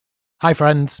Hi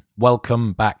friends,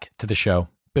 welcome back to the show.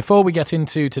 Before we get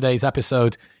into today's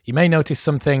episode, you may notice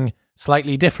something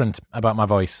slightly different about my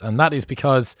voice, and that is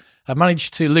because I've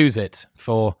managed to lose it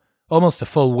for almost a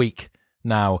full week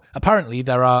now. Apparently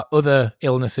there are other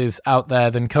illnesses out there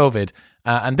than COVID,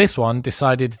 and this one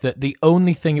decided that the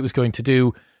only thing it was going to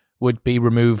do would be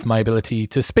remove my ability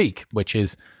to speak, which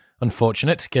is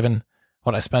unfortunate given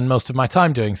what I spend most of my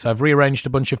time doing. So I've rearranged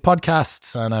a bunch of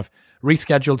podcasts and I've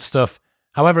rescheduled stuff.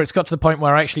 However, it's got to the point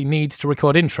where I actually need to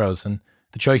record intros, and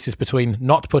the choice is between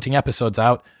not putting episodes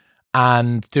out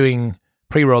and doing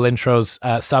pre-roll intros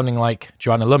sounding like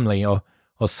Joanna Lumley or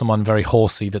someone very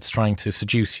horsey that's trying to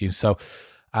seduce you. So,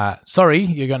 sorry,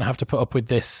 you're going to have to put up with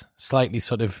this slightly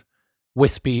sort of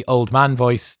wispy old man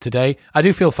voice today. I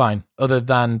do feel fine, other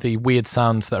than the weird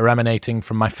sounds that are emanating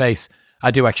from my face.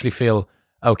 I do actually feel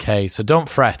okay, so don't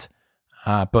fret.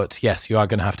 But yes, you are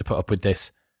going to have to put up with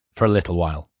this for a little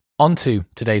while. On to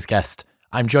today's guest.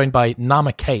 I'm joined by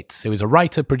Naama Kates, who is a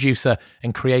writer, producer,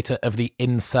 and creator of the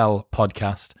Incel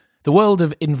podcast. The world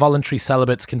of involuntary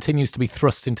celibates continues to be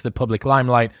thrust into the public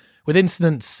limelight, with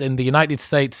incidents in the United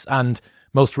States and,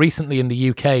 most recently in the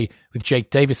UK, with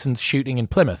Jake Davison's shooting in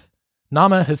Plymouth.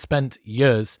 Naama has spent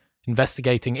years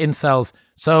investigating incels,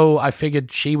 so I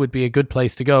figured she would be a good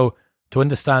place to go to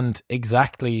understand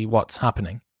exactly what's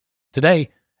happening. Today,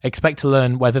 expect to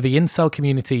learn whether the incel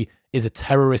community is a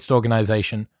terrorist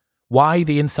organization, why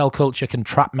the incel culture can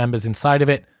trap members inside of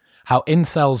it, how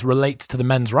incels relate to the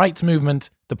men's rights movement,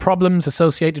 the problems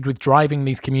associated with driving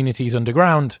these communities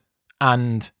underground,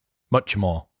 and much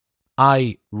more.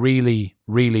 I really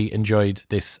enjoyed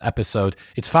this episode.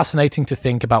 It's fascinating to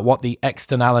think about what the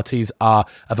externalities are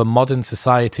of a modern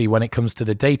society when it comes to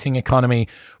the dating economy,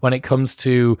 when it comes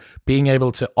to being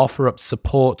able to offer up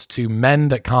support to men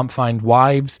that can't find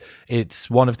wives. It's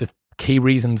one of the key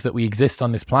reasons that we exist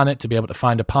on this planet, to be able to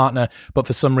find a partner, but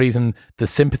for some reason the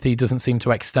sympathy doesn't seem to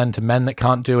extend to men that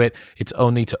can't do it. It's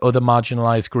only to other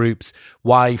marginalized groups.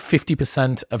 Why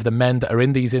 50% of the men that are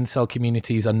in these incel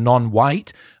communities are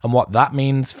non-white, and what that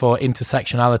means for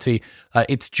intersectionality.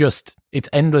 It's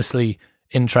endlessly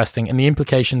interesting, and the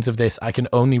implications of this I can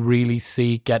only really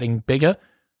see getting bigger.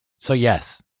 So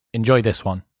yes, enjoy this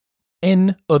one.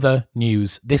 In other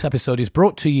news, this episode is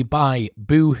brought to you by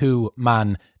Boohoo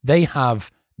Man. They have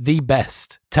the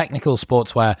best technical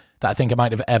sportswear that I think I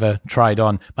might have ever tried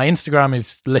on. My Instagram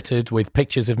is littered with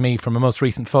pictures of me from a most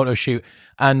recent photo shoot,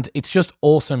 and it's just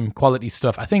awesome quality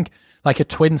stuff. I think like a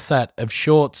twin set of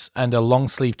shorts and a long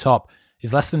sleeve top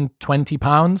is less than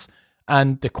 £20,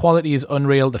 and the quality is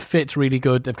unreal. The fit's really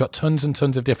good. They've got tons and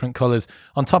tons of different colors.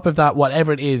 On top of that,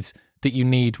 whatever it is that you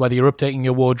need, whether you're updating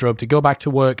your wardrobe to go back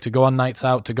to work, to go on nights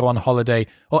out, to go on holiday,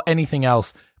 or anything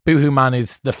else, Boohoo Man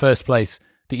is the first place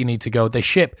that you need to go. They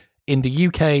ship in the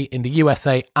UK, in the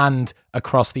USA, and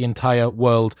across the entire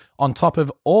world. On top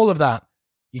of all of that,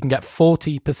 you can get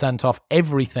 40% off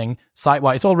everything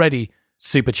site-wide. It's already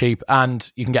super cheap,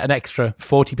 and you can get an extra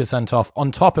 40% off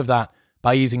on top of that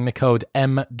by using the code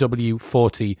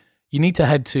MW40. You need to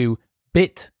head to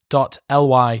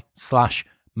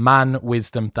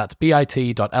bit.ly/manwisdom. That's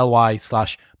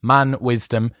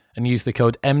bit.ly/manwisdom and use the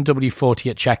code MW40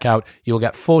 at checkout. You'll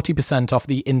get 40% off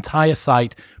the entire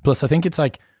site. Plus, I think it's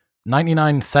like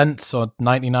 99 cents or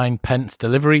 99 pence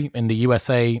delivery in the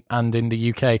USA and in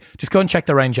the UK. Just go and check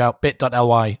the range out.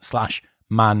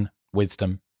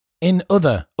 bit.ly/manwisdom. In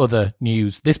other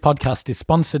news, this podcast is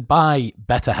sponsored by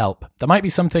BetterHelp. There might be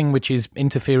something which is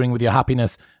interfering with your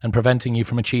happiness and preventing you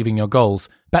from achieving your goals.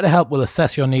 BetterHelp will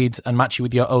assess your needs and match you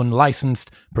with your own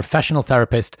licensed professional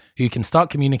therapist who you can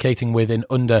start communicating with in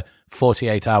under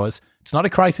 48 hours. It's not a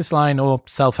crisis line or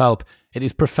self-help. It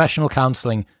is professional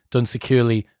counseling done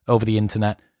securely over the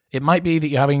internet. It might be that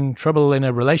you're having trouble in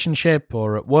a relationship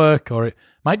or at work, or it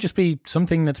might just be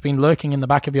something that's been lurking in the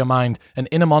back of your mind, an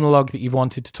inner monologue that you've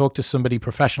wanted to talk to somebody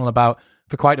professional about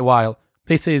for quite a while.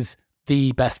 This is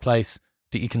the best place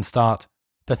that you can start.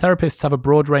 The therapists have a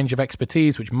broad range of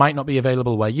expertise which might not be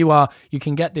available where you are. You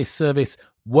can get this service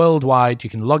worldwide. You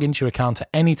can log into your account at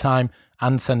any time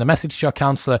and send a message to your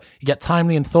counselor. You get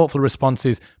timely and thoughtful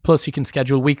responses. Plus, you can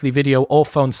schedule weekly video or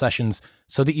phone sessions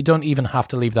so that you don't even have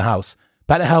to leave the house.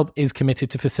 BetterHelp is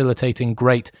committed to facilitating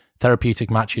great therapeutic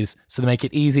matches, so they make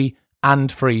it easy and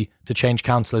free to change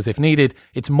counselors if needed.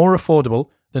 It's more affordable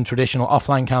than traditional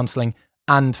offline counseling,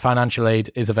 and financial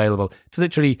aid is available. It's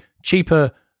literally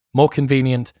cheaper, more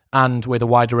convenient, and with a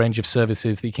wider range of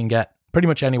services that you can get pretty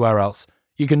much anywhere else.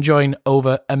 You can join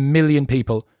over 1 million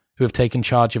people who have taken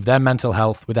charge of their mental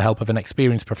health with the help of an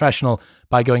experienced professional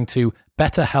by going to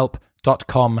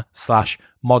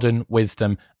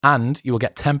betterhelp.com/modernwisdom, and you will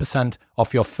get 10%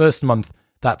 off your first month.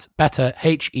 That's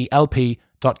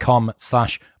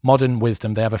betterhelp.com/modern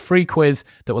wisdom. They have a free quiz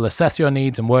that will assess your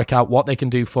needs and work out what they can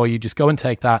do for you. Just go and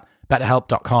take that,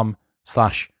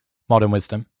 betterhelp.com/modern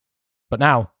wisdom. But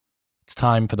now it's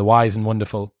time for the wise and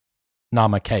wonderful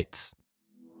Naama Kates.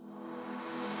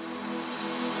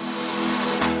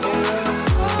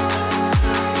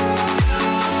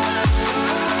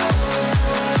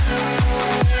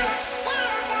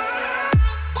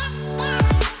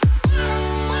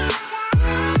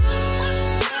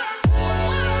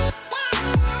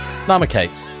 Naama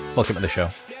Kates, welcome to the show.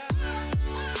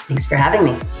 Thanks for having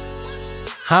me.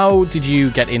 How did you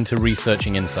get into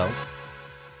researching incels?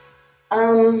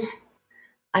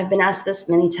 I've been asked this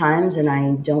many times, and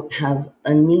I don't have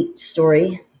a neat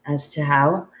story as to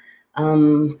how.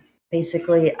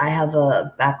 Basically, I have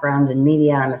a background in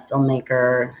media. I'm a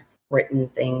filmmaker, I've written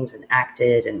things and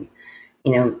acted and,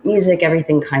 music,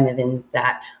 everything kind of in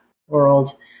that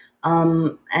world.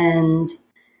 And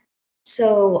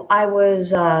so I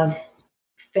was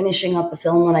finishing up a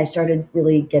film when I started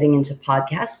really getting into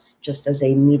podcasts just as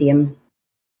a medium.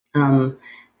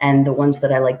 And the ones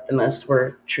that I liked the most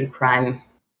were true crime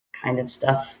kind of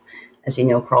stuff. As you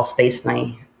know, Crawl Space,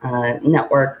 my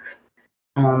network,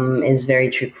 is very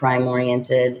true crime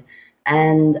oriented.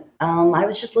 And I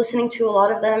was just listening to a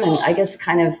lot of them. And I guess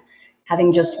kind of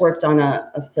having just worked on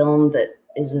a film that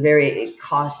is a very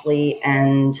costly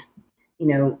and,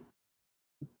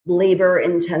 labor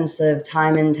intensive,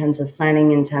 time intensive,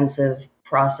 planning intensive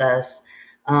process.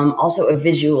 Also a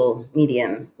visual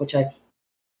medium, which I've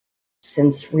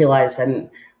since realized I'm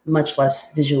much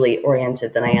less visually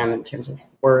oriented than I am in terms of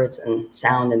words and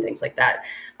sound and things like that.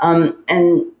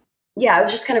 And yeah, I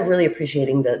was just kind of really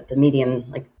appreciating the medium,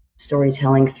 like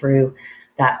storytelling through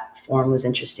that form was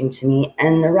interesting to me.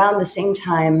 And around the same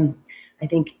time, I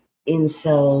think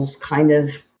incels kind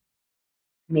of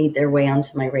made their way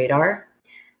onto my radar.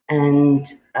 And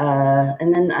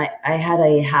then I had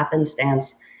a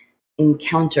happenstance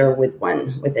encounter with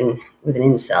an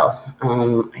incel,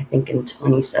 I think in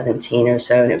 2017 or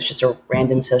so, and it was just a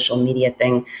random social media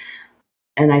thing.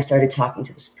 And I started talking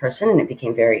to this person, and it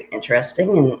became very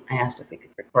interesting. And I asked if we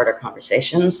could record our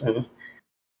conversations, and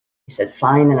he said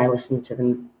fine. And I listened to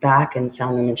them back and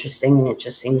found them interesting, and it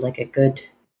just seemed like a good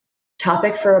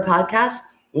topic for a podcast.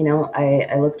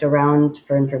 I looked around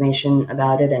for information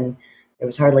about it, and there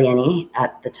was hardly any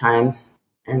at the time,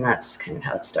 and that's kind of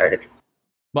how it started.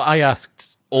 Well, I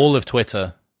asked all of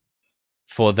Twitter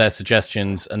for their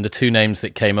suggestions, and the two names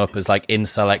that came up as like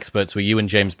incel experts were you and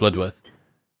James Bloodworth.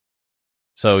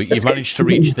 So you've managed to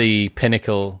reach the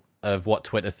pinnacle of what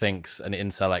Twitter thinks an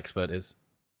incel expert is.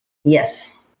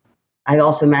 Yes. I've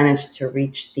also managed to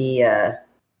reach the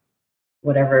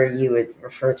whatever you would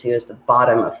refer to as the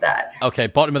bottom of that. Okay,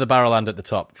 bottom of the barrel and at the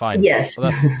top. Fine. Yes.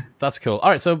 Well, that's cool. All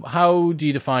right, so how do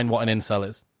you define what an incel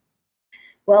is?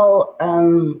 Well,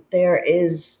 there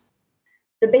is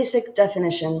the basic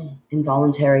definition: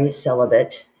 involuntary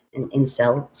celibate. An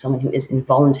incel, someone who is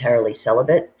involuntarily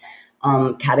celibate.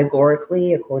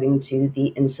 Categorically, according to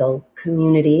the incel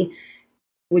community,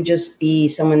 would just be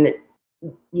someone that,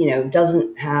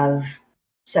 doesn't have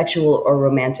sexual or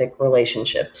romantic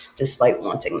relationships despite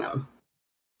wanting them.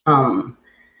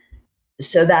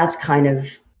 So that's kind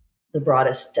of the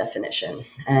broadest definition.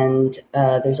 And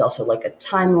there's also like a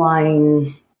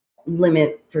timeline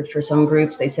limit for some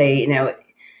groups. They say,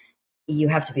 you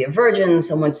have to be a virgin.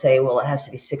 Some would say, well, it has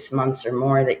to be 6 months or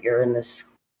more that you're in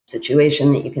this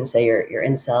situation that you can say you're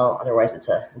incel. Otherwise, it's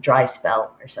a dry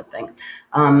spell or something.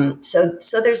 So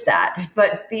there's that.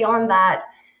 But beyond that,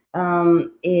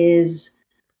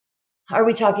 are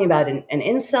we talking about an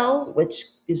incel, which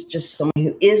is just someone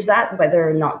who is that, whether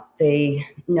or not they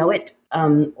know it,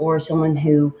 or someone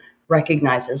who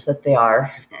recognizes that they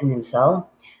are an incel?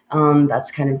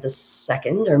 That's kind of the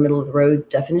second or middle of the road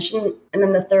definition. And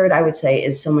then the third, I would say,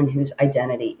 is someone whose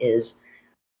identity is,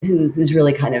 who's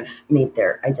really kind of made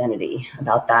their identity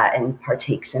about that and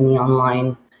partakes in the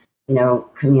online,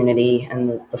 community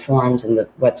and the forums and the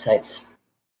websites,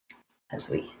 as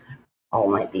we all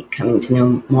might be coming to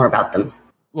know more about them.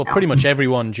 Well, pretty much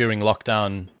everyone during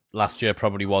lockdown last year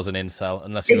probably was an incel,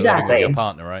 unless you were living with your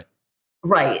partner, right?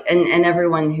 Right, and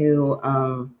everyone who,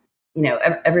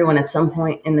 everyone at some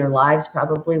point in their lives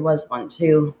probably was one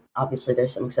too. Obviously,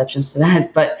 there's some exceptions to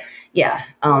that, but yeah,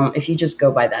 if you just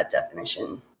go by that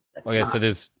definition, that's so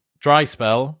there's dry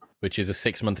spell, which is a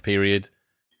 6-month period.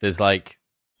 There's like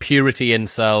purity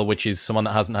incel, which is someone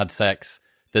that hasn't had sex.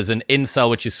 There's an incel,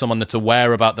 which is someone that's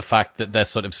aware about the fact that they're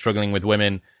sort of struggling with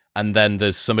women. And then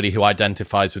there's somebody who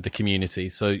identifies with the community.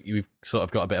 So you've sort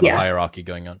of got a bit of a hierarchy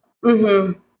going on.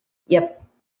 Mm-hmm. Yep.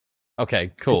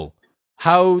 Okay, cool.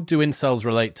 How do incels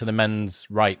relate to the men's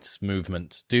rights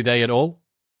movement? Do they at all?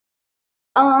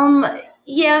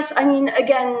 Yes. I mean,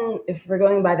 again, if we're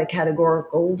going by the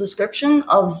categorical description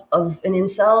of an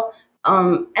incel,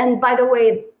 and by the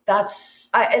way,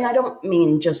 and I don't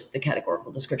mean just the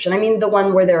categorical description. I mean the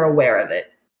one where they're aware of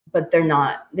it, but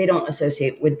they don't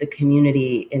associate with the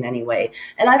community in any way.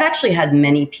 And I've actually had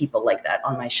many people like that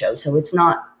on my show, so it's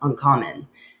not uncommon.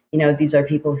 These are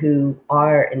people who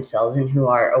are incels and who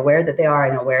are aware that they are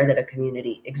and aware that a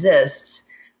community exists,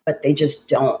 but they just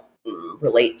don't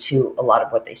relate to a lot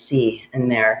of what they see in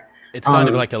there. It's kind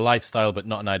of like a lifestyle, but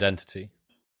not an identity.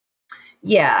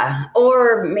 Yeah.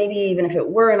 Or maybe even if it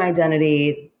were an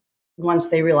identity, once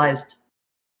they realized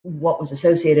what was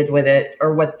associated with it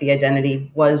or what the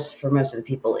identity was for most of the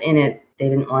people in it, they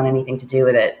didn't want anything to do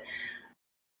with it.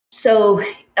 So,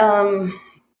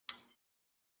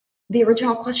 the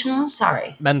original question was,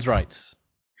 sorry. Men's rights.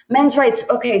 Men's rights.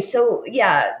 Okay. So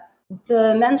yeah,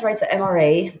 the men's rights, the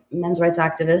MRA, men's rights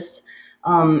activists,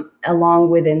 along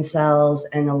with incels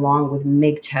and along with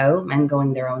MGTOW, men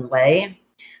going their own way,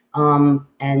 and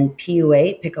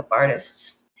PUA, pickup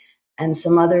artists, and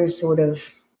some other sort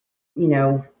of,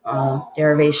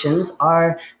 derivations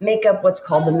make up what's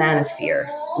called the manosphere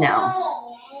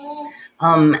now.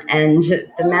 And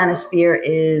the manosphere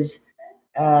is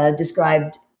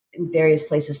described in various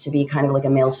places to be kind of like a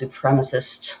male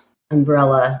supremacist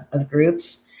umbrella of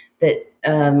groups that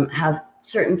have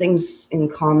certain things in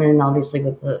common, obviously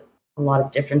with a lot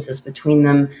of differences between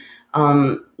them.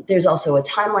 There's also a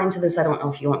timeline to this. I don't know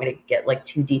if you want me to get like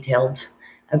too detailed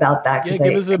about that. Yeah,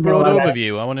 give us a broad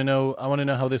overview. I want to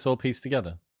know how this all pieced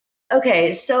together.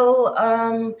 Okay,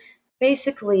 so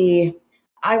basically,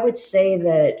 I would say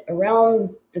that around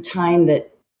the time that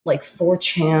like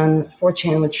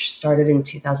 4chan, which started in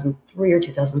 2003 or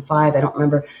 2005, I don't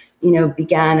remember,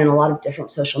 began, and a lot of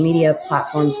different social media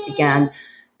platforms began.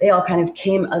 They all kind of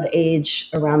came of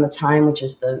age around the time, which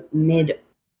is the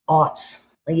mid-aughts,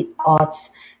 late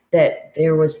aughts, that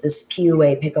there was this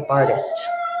PUA, pickup artist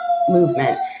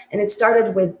movement. And it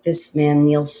started with this man,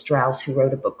 Neil Strauss, who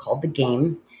wrote a book called The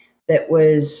Game that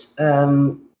was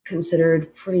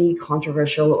considered pretty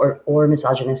controversial or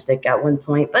misogynistic at one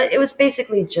point, but it was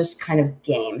basically just kind of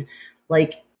game,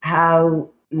 like how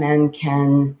men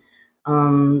can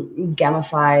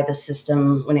gamify the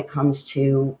system when it comes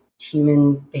to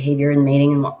human behavior and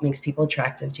mating and what makes people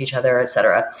attractive to each other,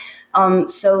 etc.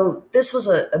 So this was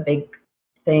a big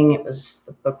thing.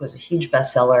 The book was a huge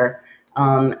bestseller,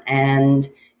 and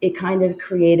it kind of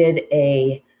created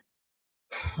a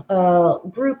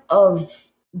group of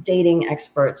dating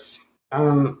experts.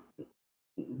 You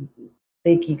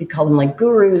could call them like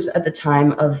gurus at the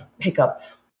time of pickup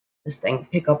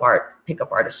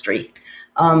artistry.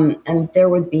 And there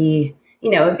would be,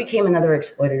 it became another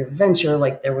exploitative venture.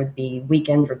 Like there would be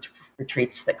weekend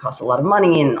retreats that cost a lot of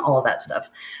money and all of that stuff.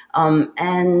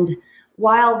 And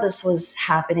while this was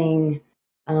happening,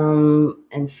 and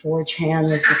 4chan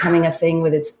was becoming a thing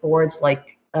with its boards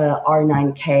like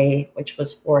R9K, which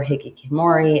was for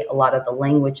hikikomori, a lot of the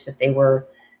language that they were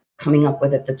coming up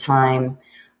with at the time.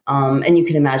 And you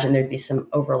can imagine there'd be some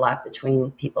overlap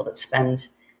between people that spend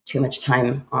too much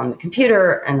time on the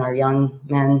computer and are young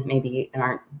men maybe and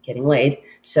aren't getting laid.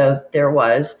 So there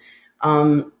was.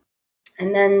 And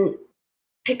then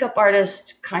pickup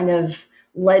artists kind of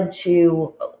led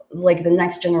to like the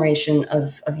next generation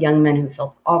of young men who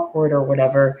felt awkward or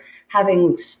whatever,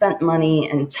 having spent money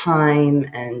and time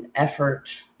and effort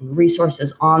and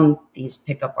resources on these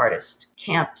pickup artist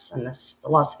camps and this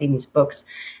philosophy and these books,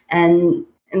 and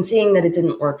seeing that it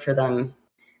didn't work for them.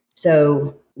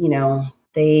 So,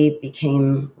 they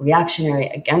became reactionary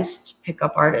against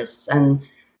pickup artists. And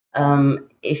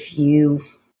if you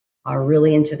are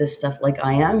really into this stuff like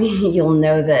I am, you'll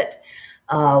know that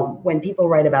when people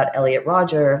write about Elliot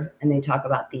Rodger and they talk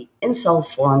about the incel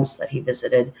forums that he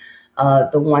visited,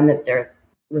 the one that they're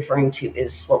referring to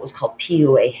is what was called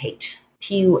PUA Hate,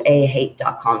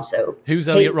 PUAHate.com. So who's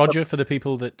Elliot Rodger for the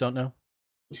people that don't know?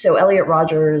 So Elliot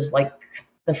Rodger is like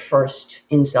the first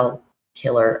incel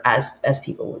killer, as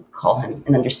people would call him,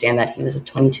 and understand that he was a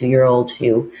 22-year-old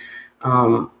who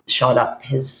shot up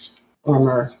his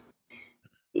former,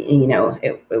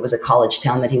 it was a college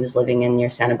town that he was living in near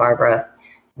Santa Barbara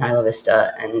in Isla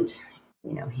Vista, and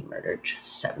he murdered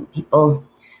 7 people.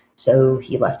 So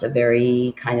he left a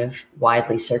very kind of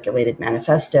widely circulated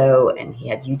manifesto, and he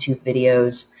had YouTube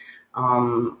videos.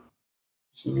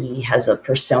 He has a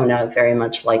persona very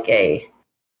much like a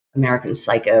American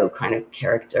Psycho kind of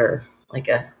character, like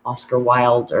a Oscar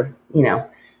Wilde, or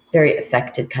very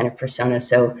affected kind of persona.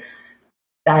 So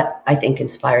that I think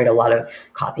inspired a lot of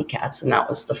copycats, and that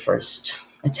was the first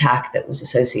attack that was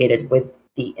associated with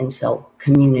the incel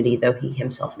community, though he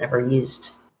himself never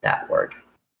used that word.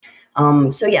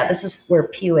 So yeah, this is where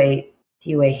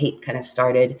PUA hate kind of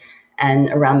started. And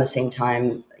around the same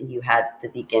time, you had the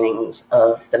beginnings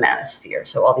of the manosphere.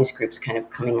 So all these groups kind of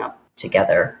coming up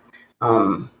together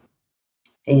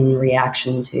in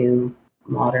reaction to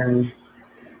modern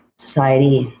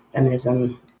society,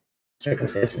 feminism,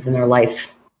 circumstances in their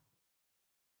life.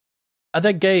 Are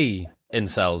there gay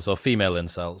incels or female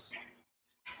incels?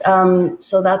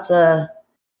 So that's a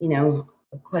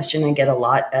question I get a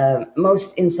lot.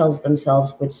 Most incels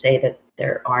themselves would say that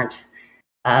there aren't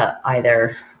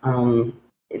either.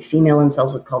 Female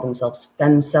incels would call themselves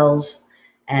femcels,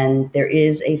 and there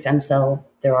is a femcel.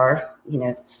 There are,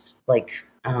 like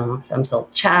femcel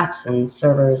chats and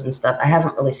servers and stuff. I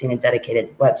haven't really seen a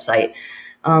dedicated website.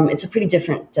 It's a pretty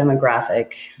different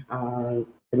demographic. The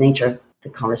nature of the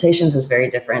conversations is very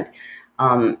different,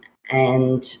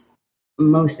 and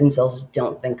most incels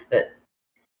don't think that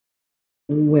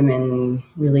women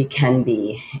really can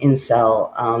be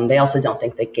incel. They also don't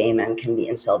think that gay men can be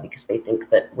incel because they think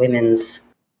that women's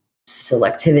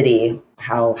selectivity,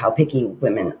 how picky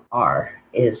women are,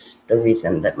 is the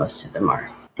reason that most of them are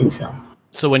incel.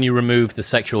 So when you remove the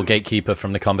sexual gatekeeper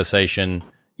from the conversation,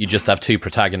 you just have two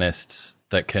protagonists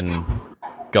that can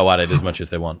go at it as much as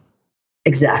they want.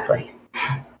 Exactly.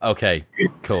 Okay,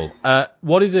 cool.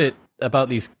 What is it about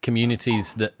these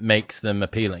communities that makes them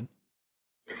appealing?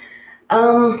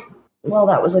 Well,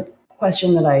 that was a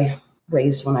question that I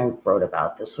raised when I wrote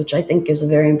about this, which I think is a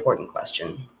very important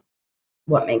question.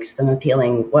 What makes them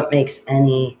appealing? What makes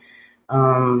any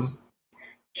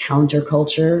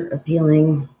counterculture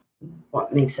appealing?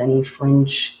 What makes any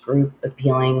fringe group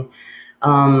appealing?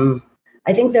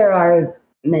 I think there are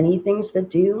many things that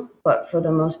do, but for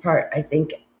the most part, I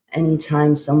think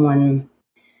anytime someone,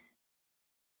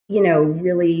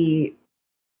 really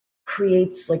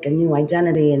creates like a new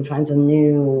identity and finds a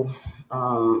new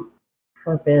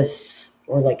purpose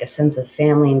or like a sense of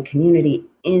family and community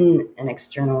in an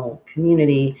external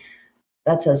community,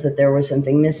 that says that there was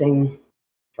something missing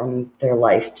from their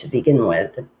life to begin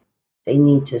with. They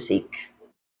need to seek,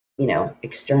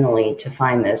 externally to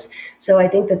find this. So I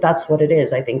think that that's what it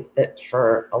is. I think that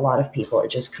for a lot of people,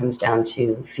 it just comes down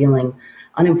to feeling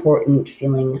unimportant,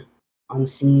 feeling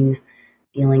unseen,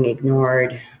 feeling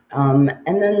ignored. And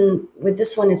then with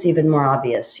this one, it's even more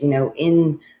obvious.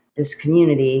 In this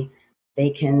community, they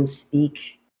can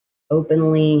speak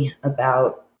openly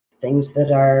about things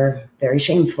that are very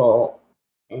shameful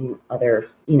in other,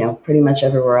 pretty much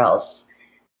everywhere else.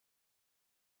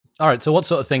 All right. So what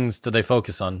sort of things do they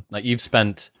focus on? Like, you've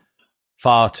spent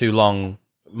far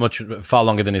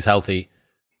longer than is healthy,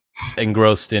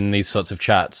 engrossed in these sorts of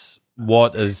chats.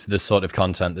 What is the sort of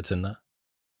content that's in there?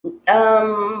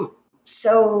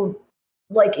 So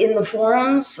like in the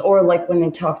forums, or like when they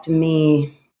talk to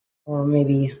me, or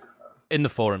maybe in the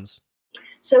forums.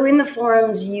 So in the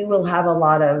forums, you will have a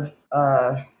lot of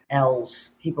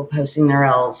L's, people posting their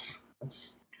L's.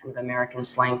 That's kind of American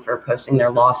slang for posting their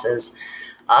losses.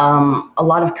 A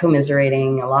lot of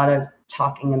commiserating, a lot of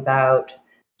talking about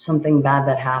something bad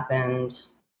that happened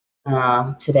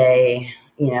today,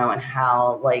 and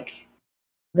how like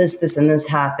this and this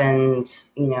happened,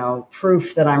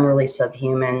 proof that I'm really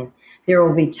subhuman. There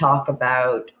will be talk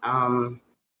about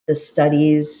the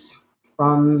studies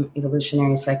from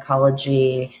evolutionary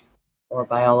psychology or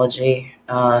biology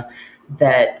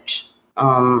that,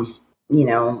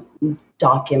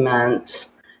 document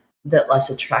that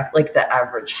like the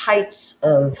average heights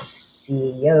of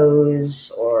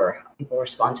CEOs, or people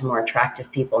respond to more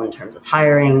attractive people in terms of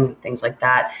hiring, things like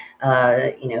that.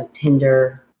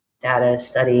 Tinder data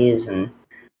studies and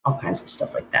all kinds of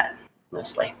stuff like that,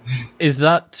 mostly. Is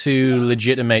that to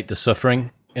legitimate the suffering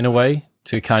in a way?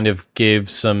 To kind of give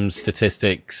some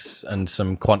statistics and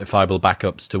some quantifiable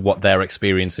backups to what they're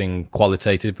experiencing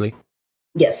qualitatively?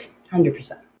 Yes,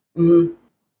 100%. Mm-hmm.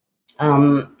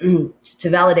 To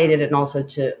validate it and also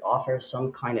to offer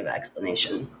some kind of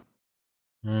explanation.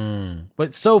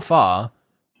 But so far,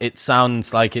 it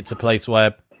sounds like it's a place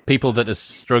where people that are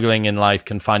struggling in life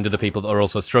can find other people that are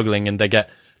also struggling, and they get,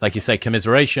 like you say,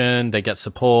 commiseration, they get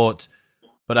support.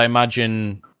 But I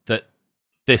imagine that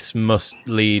this must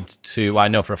lead to, I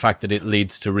know for a fact that it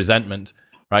leads to resentment,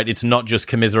 right? It's not just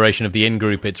commiseration of the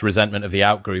in-group, it's resentment of the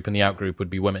out-group, and the out-group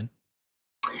would be women.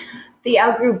 The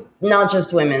out-group, not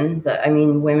just women.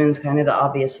 Women's kind of the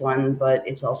obvious one, but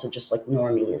it's also just like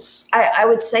normies. I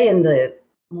would say in the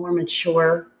more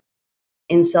mature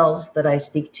incels that I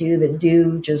speak to that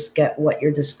do just get what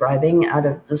you're describing out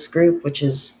of this group, which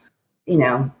is,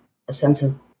 a sense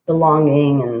of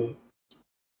belonging, and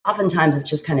oftentimes it's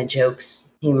just kind of jokes,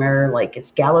 humor, like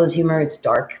it's gallows humor, it's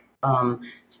dark,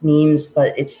 it's memes,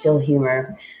 but it's still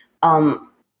humor.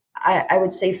 I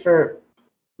would say for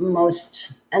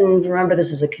most, and remember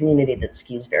this is a community that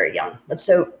skews very young, but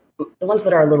so the ones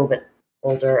that are a little bit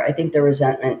older, I think the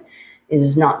resentment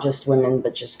is not just women,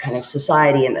 but just kind of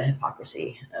society and the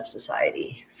hypocrisy of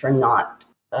society for not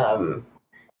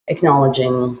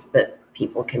acknowledging that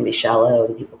people can be shallow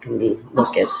and people can be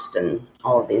lookist and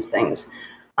all of these things.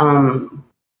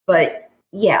 But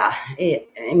yeah,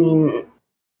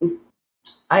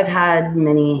 I've had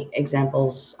many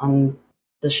examples on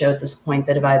the show at this point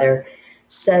that have either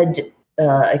said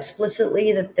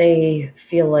explicitly that they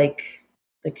feel like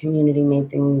the community made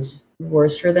things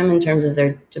worse for them in terms of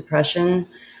their depression.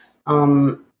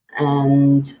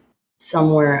 And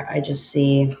somewhere I just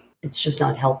see it's just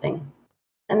not helping.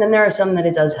 And then there are some that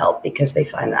it does help because they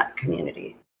find that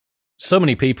community. So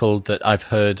many people that I've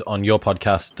heard on your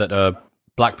podcast that are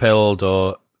black-pilled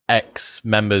or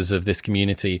ex-members of this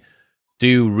community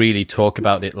do really talk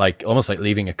about it like almost like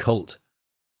leaving a cult.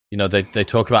 They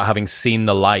talk about having seen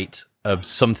the light of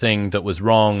something that was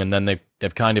wrong, and then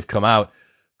they've kind of come out.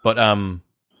 But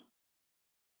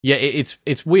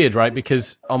it's weird, right?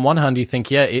 Because on one hand, you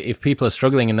think, if people are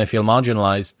struggling and they feel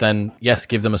marginalized, then yes,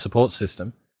 give them a support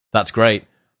system. That's great.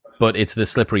 But it's the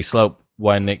slippery slope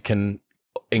when it can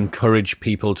encourage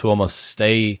people to almost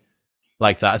stay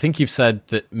like that. I think you've said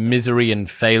that misery and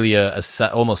failure are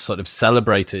almost sort of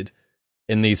celebrated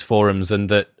in these forums, and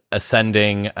that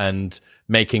ascending and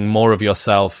making more of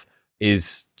yourself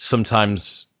is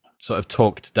sometimes sort of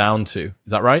talked down to.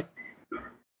 Is that right?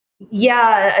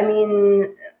 Yeah,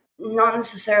 not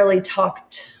necessarily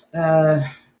talked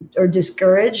or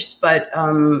discouraged, but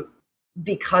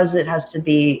because it has to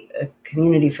be a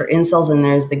community for incels, and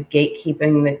there's the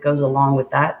gatekeeping that goes along with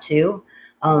that too.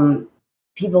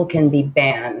 People can be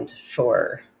banned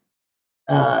for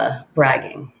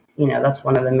bragging. That's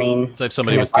one of the main. So if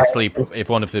somebody was to sleep, if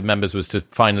one of the members was to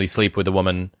finally sleep with a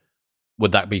woman,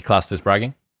 would that be classed as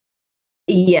bragging?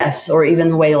 Yes, or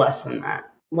even way less than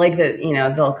that. Like that,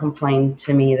 they'll complain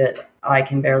to me that I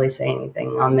can barely say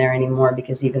anything on there anymore,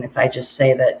 because even if I just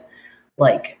say that,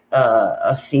 like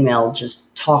a female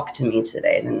just talked to me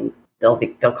today, then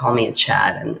they'll call me a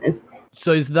Chad.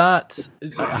 So is that,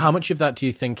 how much of that do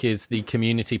you think is the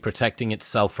community protecting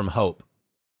itself from hope?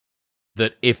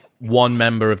 That if one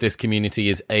member of this community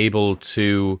is able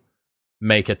to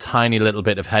make a tiny little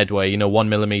bit of headway, 1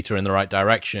 millimeter in the right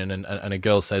direction, and a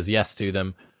girl says yes to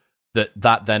them,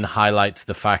 that then highlights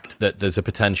the fact that there's a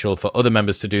potential for other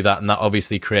members to do that, and that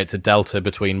obviously creates a delta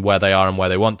between where they are and where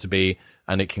they want to be,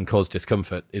 and it can cause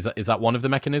discomfort. Is that one of the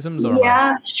mechanisms? Or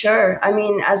yeah, sure.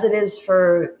 As it is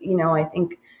for, I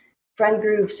think friend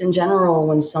groups in general,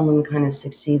 when someone kind of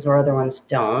succeeds or other ones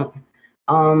don't.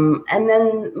 And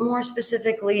then more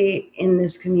specifically in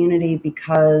this community,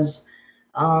 because,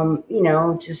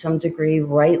 to some degree,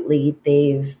 rightly,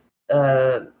 they've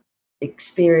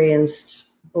experienced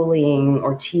bullying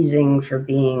or teasing for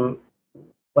being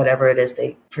whatever it is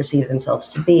they perceive themselves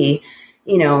to be,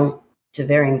 to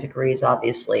varying degrees,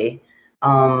 obviously.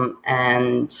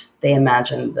 And they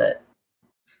imagine that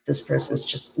this person's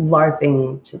just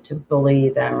LARPing to bully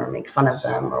them or make fun of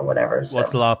them or whatever. So,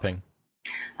 what's LARPing?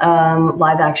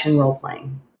 Live action role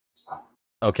playing.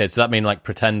 Okay, does that mean like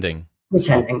pretending?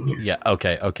 Pretending. Yeah.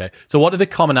 Okay. So what are the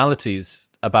commonalities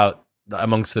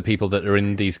amongst the people that are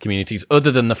in these communities,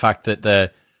 other than the fact that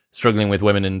they're struggling with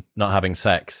women and not having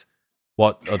sex?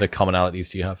 What other commonalities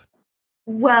do you have?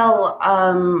 Well,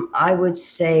 I would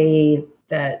say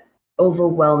that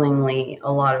overwhelmingly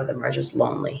a lot of them are just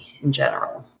lonely in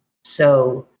general.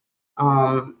 So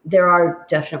there are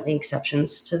definitely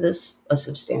exceptions to this, a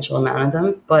substantial amount of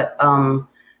them, but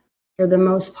for the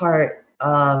most part,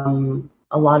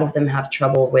 a lot of them have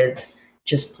trouble with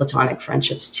just platonic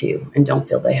friendships too, and don't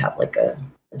feel they have like a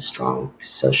strong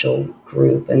social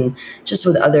group, and just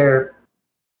with other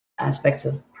aspects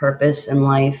of purpose in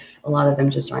life, a lot of them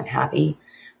just aren't happy.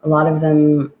 A lot of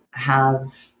them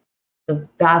the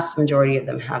vast majority of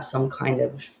them have some kind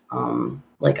of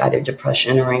like either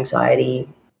depression or anxiety,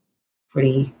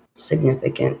 pretty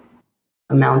significant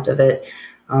amount of it.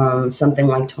 Something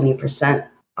like 20%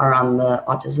 are on the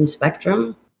autism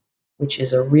spectrum, which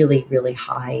is a really, really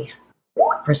high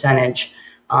percentage.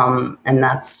 And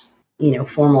that's,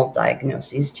 formal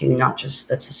diagnoses too, not just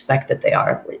that suspect that they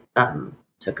are.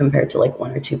 So compared to like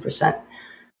 1 or 2%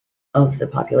 of the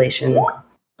population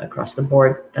across the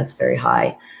board, that's very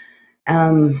high.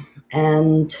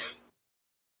 And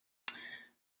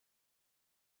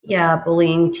yeah,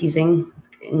 bullying, teasing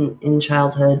in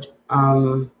childhood.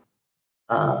 A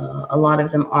lot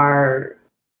of them are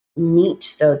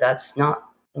NEET, though that's not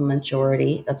the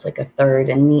majority. That's like a third,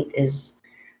 and NEET is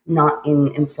not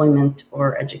in employment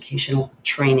or educational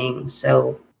training,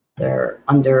 so they're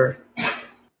underemployed,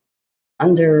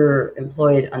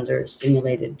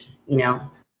 understimulated,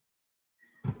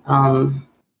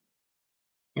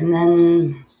 and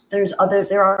then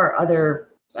there are other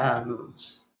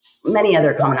many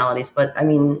other commonalities, but I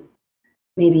mean,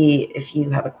 maybe if you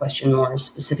have a question more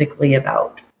specifically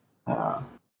about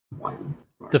one.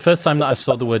 The first time that I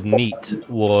saw the word NEET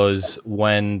was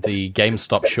when the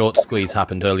GameStop short squeeze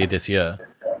happened earlier this year,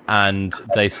 and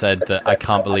they said that I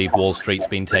can't believe Wall Street's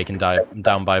been taken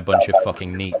down by a bunch of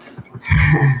fucking NEETs.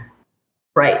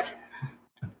 Right.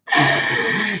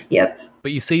 Yep.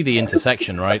 But you see the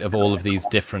intersection, right, of all of these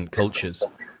different cultures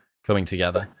coming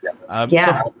together.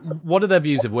 Yeah. So what are their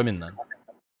views of women then?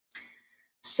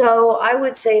 So I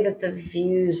would say that the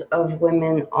views of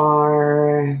women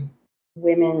are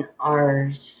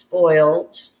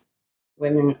spoiled,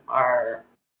 women are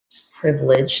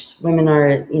privileged, women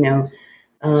are,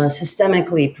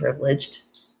 systemically privileged.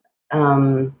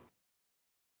 I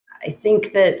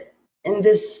think that in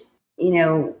this,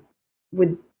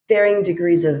 with varying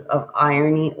degrees of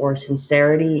irony or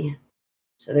sincerity,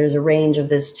 so there's a range of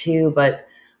this too, but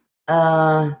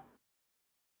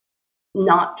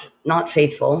not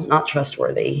faithful, not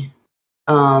trustworthy,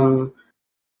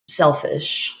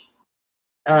 selfish,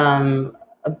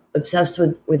 obsessed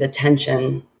with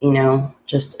attention,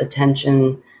 just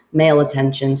attention, male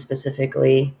attention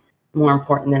specifically, more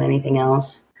important than anything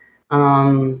else.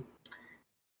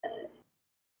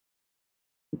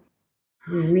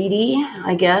 Greedy,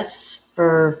 I guess,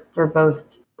 for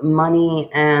both money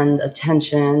and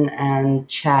attention and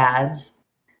chads.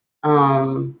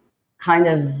 Kind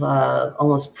of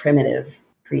almost primitive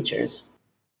creatures.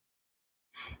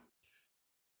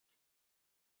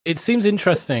 It seems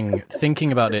interesting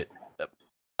thinking about it.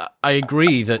 I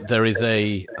agree that there is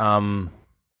an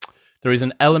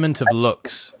element of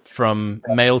looks from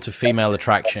male to female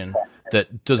attraction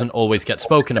that doesn't always get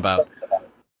spoken about.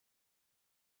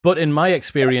 But in my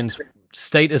experience,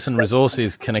 status and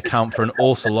resources can account for an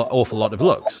awful lot of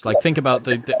looks. Like, think about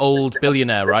the old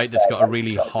billionaire, right, that's got a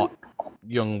really hot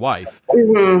young wife.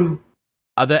 Mm-hmm.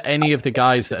 Are there any of the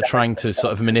guys that are trying to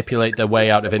sort of manipulate their way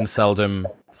out of inceldom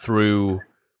through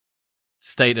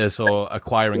status or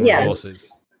acquiring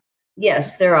resources?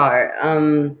 Yes, there are.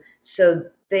 So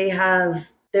they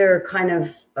have their kind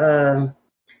of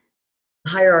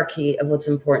hierarchy of what's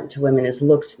important to women is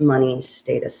looks, money,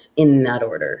 status, in that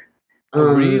order.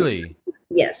 Oh, really?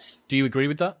 Yes. Do you agree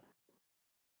with that?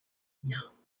 No.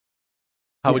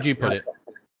 How would you put it?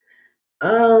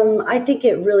 I think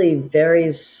it really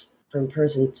varies from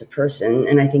person to person,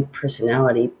 and I think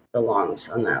personality belongs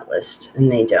on that list,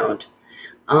 and they don't.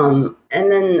 And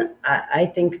then I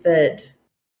think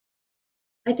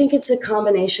it's a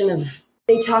combination of,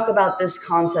 they talk about this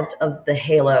concept of the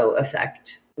halo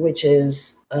effect, which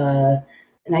is an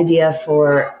idea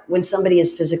for when somebody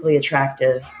is physically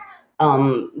attractive,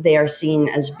 they are seen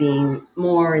as being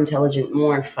more intelligent,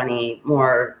 more funny,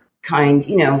 more kind,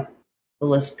 the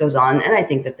list goes on. And I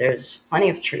think that there's plenty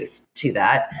of truth to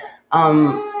that.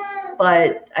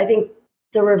 But I think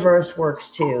the reverse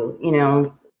works too,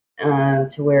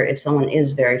 to where if someone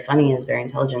is very funny, is very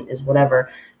intelligent, is whatever,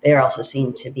 they are also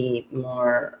seen to be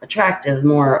more attractive,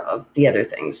 more of the other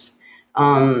things.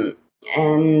 And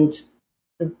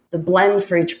the blend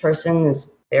for each person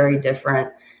is very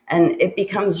different. And it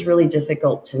becomes really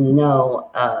difficult to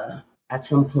know at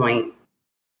some point,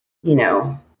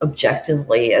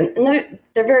 objectively. And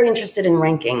they're very interested in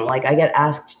ranking. Like, I get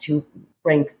asked to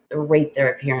rate their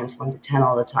appearance 1 to 10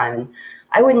 all the time. And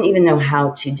I wouldn't even know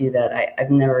how to do that.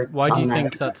 I've never. Why do you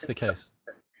think that's the case?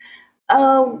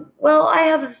 Well, I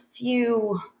have a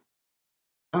few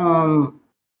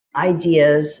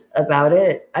ideas about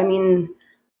it. I mean,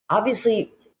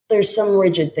 obviously, there's some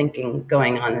rigid thinking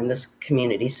going on in this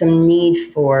community, some need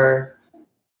for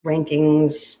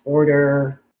rankings,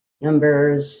 order,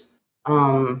 numbers,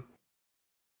 kind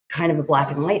of a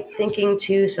black and white thinking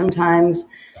too sometimes,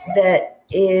 that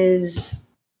is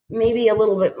maybe a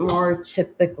little bit more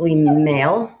typically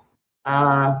male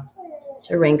to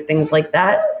rank things like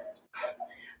that.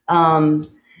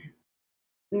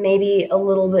 Maybe a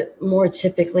little bit more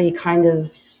typically kind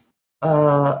of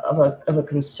a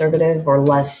conservative or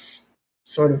less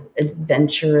sort of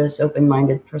adventurous,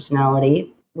 open-minded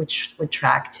personality, which would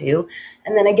track to.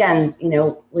 And then again,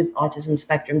 with autism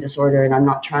spectrum disorder, and I'm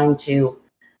not trying to,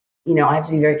 I have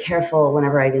to be very careful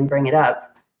whenever I even bring it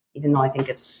up, even though I think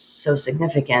it's so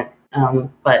significant.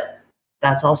 But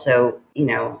that's also,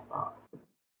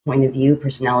 point of view,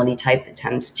 personality type that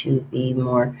tends to be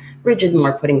more rigid,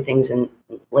 more putting things in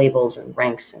labels and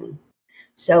ranks. And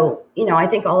so, I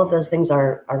think all of those things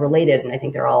are related, and I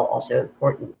think they're all also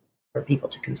important for people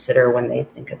to consider when they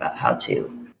think about how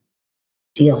to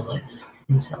deal with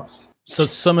incels. So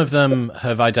some of them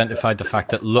have identified the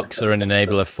fact that looks are an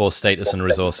enabler for status and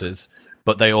resources,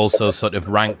 but they also sort of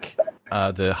rank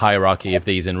the hierarchy of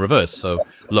these in reverse. So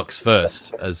looks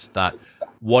first as that.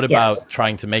 What about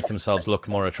trying to make themselves look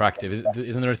more attractive?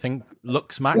 Isn't there a thing,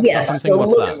 looks max or something? So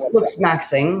What's that? Looks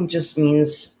maxing just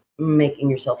means making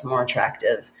yourself more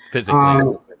attractive.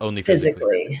 Physically, only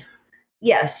physically.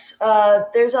 Yes.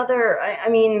 There's other,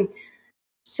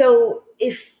 so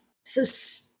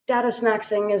status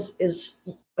maxing is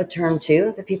a term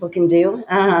too that people can do,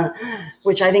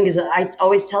 which I think I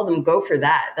always tell them, go for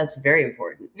that. That's very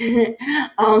important.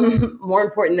 More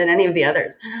important than any of the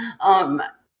others.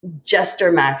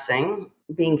 Jester maxing,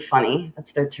 being funny,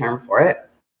 that's their term for it.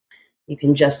 You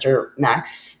can jester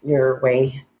max your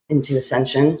way into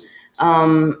ascension.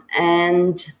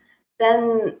 And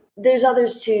then there's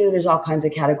others too. There's all kinds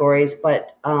of categories,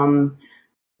 but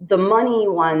the money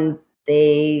one,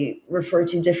 they refer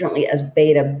to differently as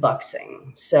beta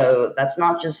bucksing. So that's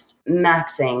not just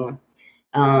maxing.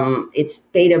 It's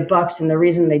beta bucks. And the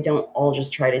reason they don't all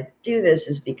just try to do this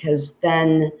is because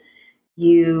then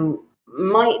you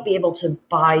might be able to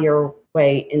buy your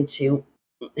way into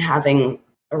having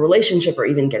a relationship or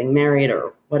even getting married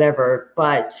or whatever.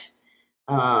 But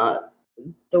the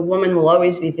woman will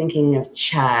always be thinking of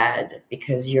Chad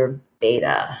because you're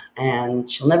beta, and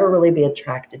she'll never really be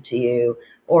attracted to you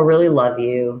or really love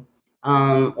you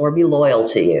or be loyal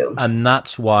to you. And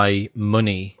that's why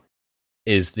money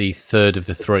is the third of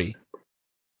the three.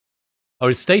 Or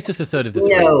is status the third of the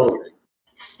three? No,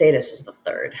 status is the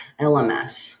third,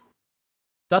 LMS.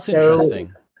 That's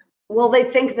interesting. Well, they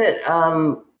think that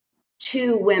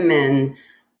to women,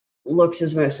 looks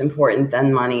is most important,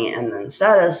 then money, and then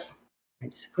status. I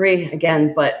disagree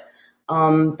again, but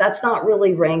that's not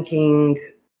really ranking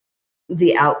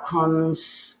the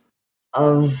outcomes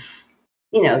of,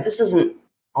 this isn't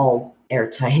all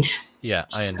airtight. Yeah,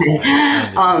 I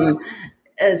understand.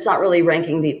 It's not really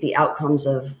ranking the outcomes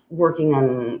of working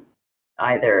on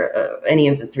either any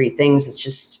of the three things. It's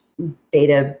just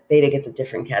beta gets a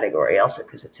different category also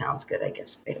because it sounds good, I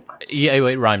guess. Beta bucks. Yeah,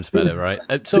 it rhymes better, right?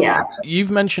 You've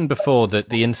mentioned before that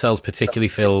the incels particularly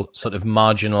feel sort of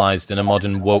marginalized in a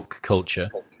modern woke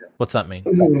culture. What's that mean?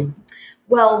 Mm-hmm.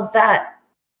 Well,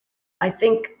 I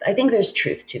think there's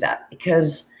truth to that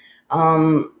because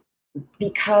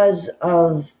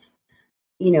of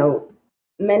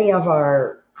many of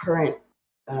our current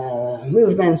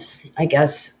movements, I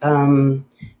guess,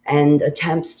 and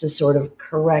attempts to sort of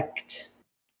correct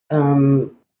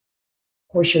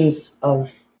portions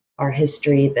of our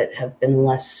history that have been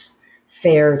less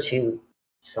fair to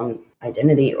some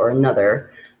identity or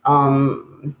another.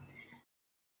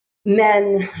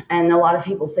 Men, and a lot of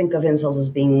people think of incels as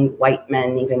being white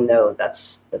men, even though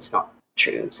that's not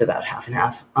true. It's about half and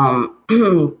half.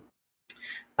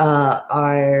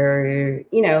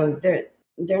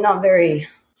 They're not very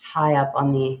high up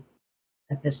on the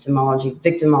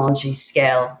victimology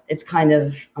scale. It's kind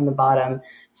of on the bottom.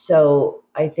 So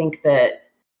I think that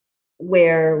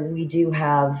where we do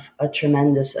have a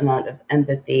tremendous amount of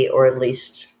empathy, or at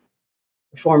least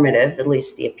formative, at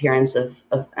least the appearance of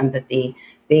empathy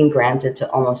being granted to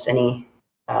almost any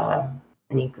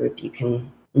group you can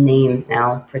name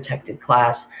now, protected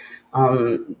class,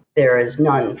 there is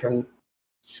none from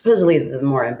supposedly the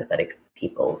more empathetic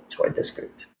people toward this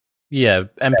group. Yeah,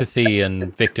 empathy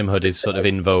and victimhood is sort of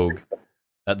in vogue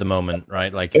at the moment,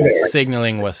 right? Like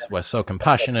signaling we're so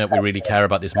compassionate, we really care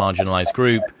about this marginalized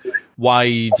group.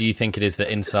 Why do you think it is that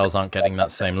incels aren't getting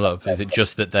that same love? Is it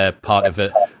just that they're part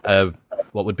of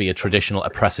what would be a traditional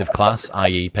oppressive class,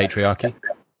 i.e. patriarchy?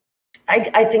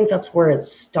 I think that's where it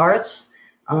starts.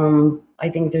 I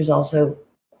think there's also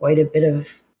quite a bit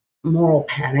of moral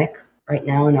panic right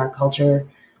now in our culture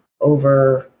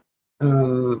over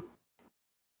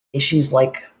issues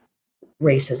like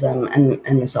racism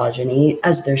and misogyny,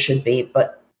 as there should be,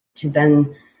 but to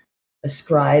then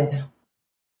ascribe,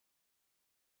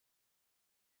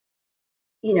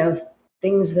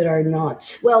 things that are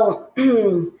not, well,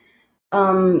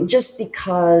 just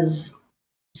because,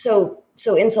 so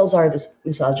incels are this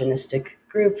misogynistic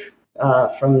group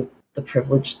from the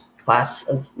privileged class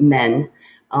of men,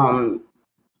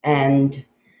 and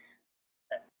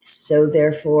so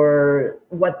therefore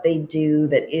what they do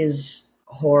that is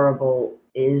horrible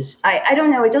is, I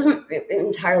don't know, it doesn't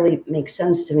entirely make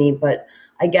sense to me, but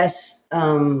I guess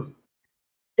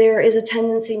there is a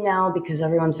tendency now, because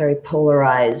everyone's very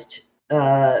polarized,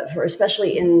 for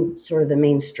especially in sort of the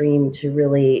mainstream, to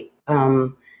really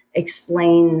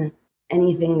explain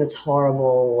anything that's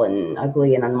horrible and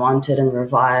ugly and unwanted and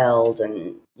reviled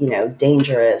and, you know,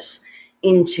 dangerous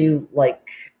into like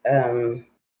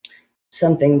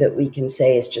something that we can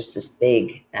say is just this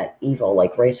big evil,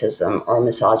 like racism or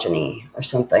misogyny or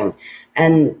something.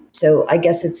 And so I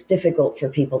guess it's difficult for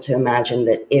people to imagine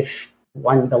that if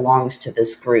one belongs to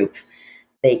this group,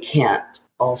 they can't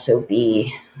also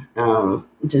be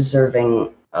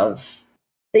deserving of,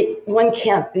 they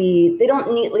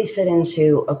don't neatly fit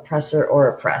into oppressor or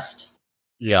oppressed.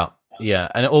 Yeah.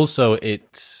 And also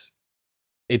it's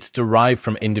derived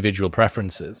from individual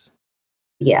preferences.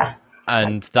 Yeah.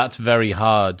 And that's very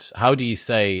hard. How do you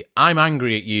say, I'm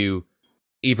angry at you,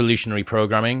 evolutionary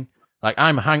programming? Like,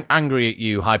 I'm angry at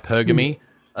you, hypergamy,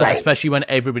 right. Especially when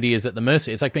everybody is at the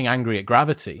mercy. It's like being angry at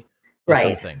gravity or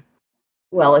something.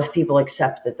 Well, if people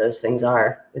accept that those things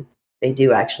they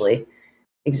do actually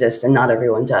exist, and not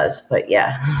everyone does, but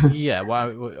yeah. Yeah,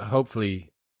 well,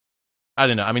 hopefully, I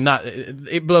don't know. I mean, that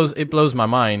it blows my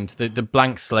mind. The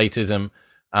blank slateism.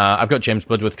 I've got James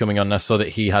Bloodworth coming on. I saw that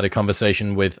he had a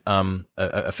conversation with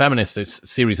a feminist, a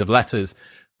series of letters,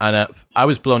 and I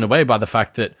was blown away by the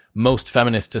fact that most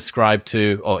feminists ascribe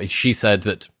to, or she said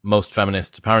that most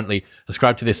feminists apparently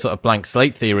ascribe to this sort of blank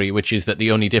slate theory, which is that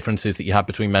the only differences that you have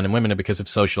between men and women are because of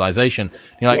socialization.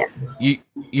 You're like,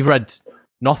 you've read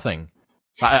nothing.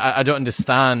 I don't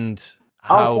understand.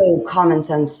 Also, common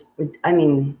sense. I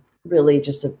mean, really,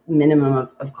 just a minimum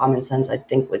of common sense, I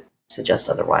think, would suggest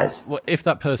otherwise. Well, if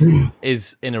that person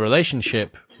is in a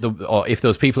relationship, or if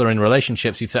those people are in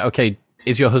relationships, you'd say, okay,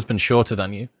 is your husband shorter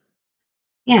than you?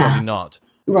 Yeah. Probably not.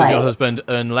 Right. Does your husband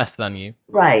earn less than you?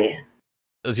 Right.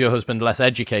 Does your husband less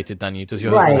educated than you? Does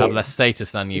your husband have less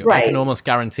status than you? Right. I can almost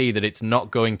guarantee that it's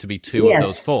not going to be two of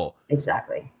those four.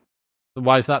 Exactly.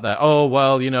 Why is that there? Oh,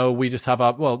 well, you know, we just have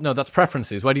our... Well, no, that's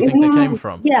preferences. Where do you think they came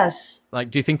from? Yes.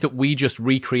 Like, do you think that we just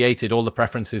recreated all the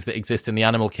preferences that exist in the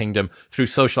animal kingdom through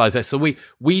socialization? So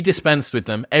we dispensed with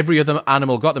them. Every other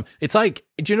animal got them. It's like,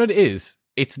 do you know what it is?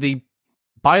 It's the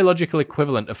biological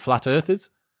equivalent of flat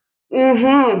earthers.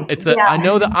 Mm-hmm. It's that I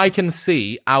know that I can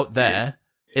see out there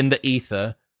in the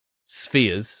ether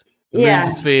spheres. The moon's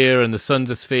a sphere and the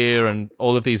sun's a sphere and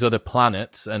all of these other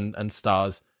planets and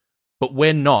stars. But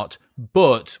we're not.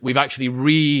 But we've actually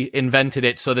reinvented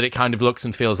it so that it kind of looks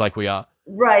and feels like we are.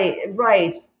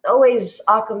 Right. Always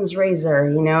Occam's razor,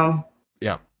 you know?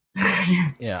 Yeah.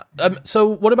 Yeah. So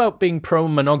what about being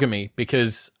pro-monogamy?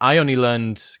 Because I only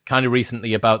learned kind of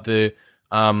recently about the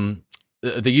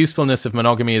usefulness of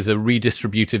monogamy as a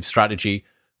redistributive strategy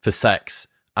for sex.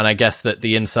 And I guess that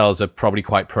the incels are probably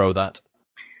quite pro that.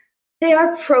 They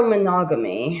are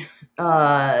pro-monogamy,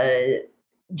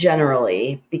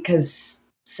 generally, because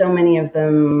so many of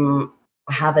them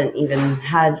haven't even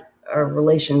had a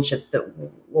relationship that,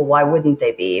 well, why wouldn't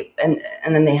they be? And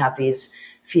then they have these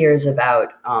fears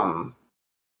about,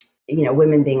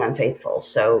 women being unfaithful.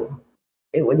 So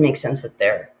it would make sense that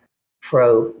they're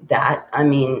pro that. I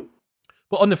mean...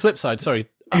 Well, on the flip side, sorry,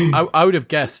 I would have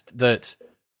guessed that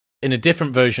in a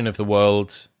different version of the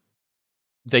world,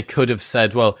 they could have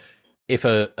said, well, if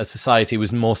a society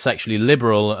was more sexually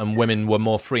liberal and women were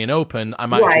more free and open, I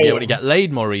might actually be able to get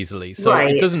laid more easily. So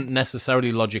it doesn't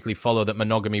necessarily logically follow that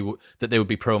that they would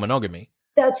be pro-monogamy.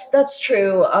 That's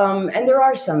true. And there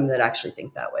are some that actually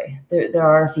think that way. There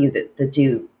are a few that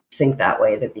do think that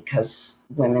way, that because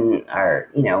women are,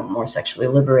 more sexually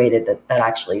liberated, that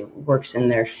actually works in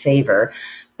their favor.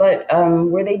 But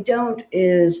where they don't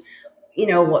is,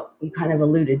 what you kind of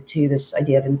alluded to, this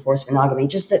idea of enforced monogamy,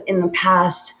 just that in the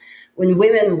past, when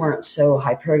women weren't so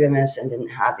hypergamous and didn't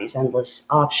have these endless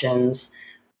options,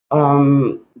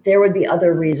 there would be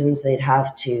other reasons they'd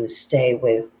have to stay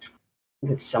with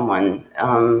someone.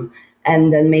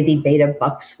 And then maybe beta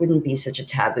bucks wouldn't be such a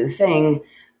taboo thing.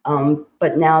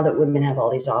 But now that women have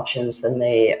all these options, then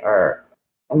they are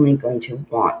only going to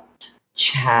want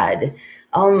Chad.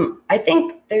 I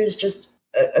think there's just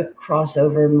a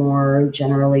crossover more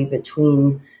generally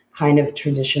between kind of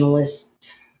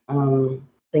traditionalist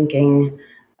thinking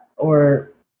or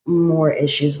more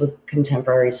issues with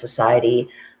contemporary society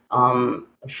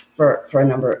for a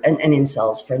number, and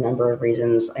incels for a number of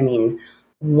reasons. I mean,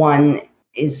 one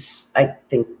is, I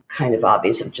think, kind of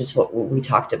obvious, of just what we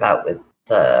talked about with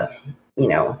the,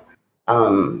 or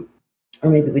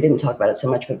maybe we didn't talk about it so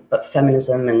much, but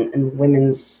feminism and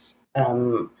women's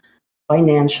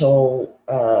financial,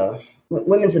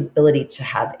 women's ability to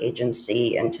have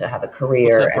agency and to have a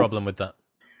career. What's the problem with that?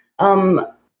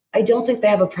 I don't think they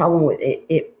have a problem with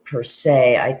it per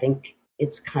se. I think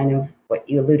it's kind of what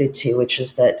you alluded to, which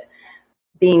is that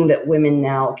being that women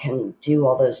now can do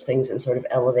all those things and sort of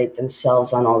elevate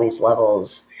themselves on all these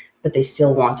levels, but they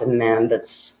still want a man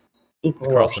that's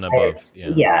equal Across and above.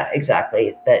 Yeah,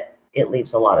 exactly. That it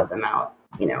leaves a lot of them out.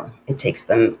 It takes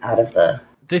them out of the...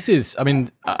 This is, I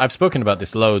mean, I've spoken about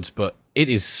this loads, but it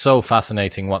is so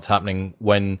fascinating what's happening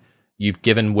when you've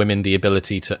given women the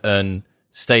ability to earn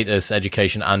status,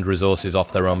 education, and resources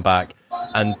off their own back.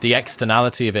 And the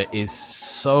externality of it is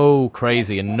so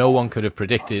crazy, and no one could have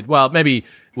predicted. Well, maybe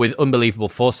with unbelievable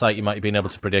foresight, you might have been able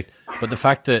to predict. But the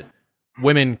fact that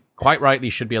women, quite rightly,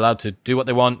 should be allowed to do what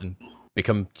they want and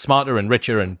become smarter and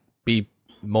richer and be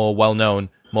more well-known,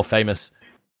 more famous,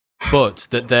 but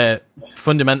that they're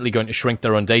fundamentally going to shrink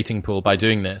their own dating pool by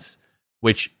doing this,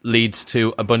 which leads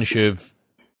to a bunch of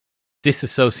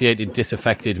disassociated,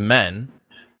 disaffected men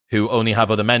who only have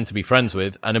other men to be friends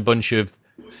with, and a bunch of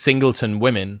singleton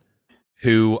women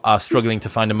who are struggling to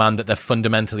find a man that they're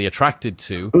fundamentally attracted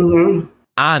to. Mm-hmm.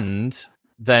 And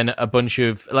then a bunch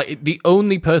of, like, the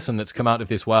only person that's come out of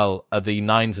this well are the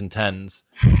 9s and 10s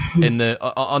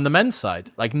on the men's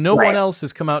side. Like, no one else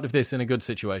has come out of this in a good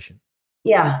situation.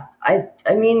 Yeah, I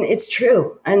mean, it's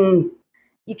true. And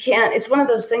you can't, it's one of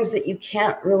those things that you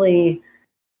can't really,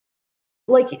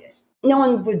 like, no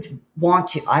one would want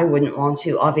to. I wouldn't want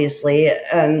to, obviously.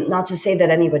 Not to say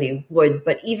that anybody would,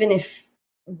 but even if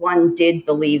one did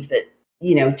believe that,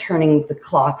 turning the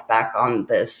clock back on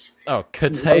this. Oh,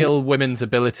 curtail women's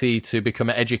ability to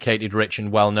become educated, rich,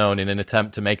 and well-known in an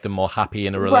attempt to make them more happy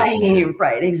in a relationship.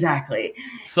 Right, exactly.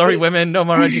 Sorry, women, no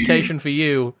more education for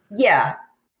you. Yeah,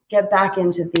 get back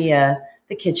into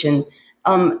the kitchen.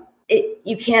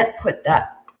 You can't put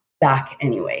that back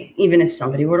anyway, even if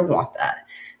somebody were to want that.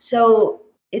 So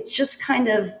it's just kind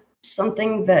of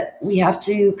something that we have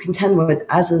to contend with.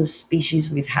 As a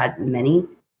species, we've had many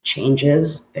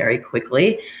changes very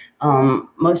quickly.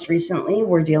 Most recently,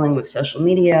 we're dealing with social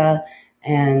media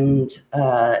and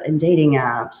dating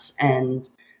apps, and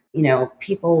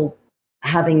people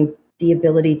having the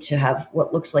ability to have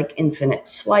what looks like infinite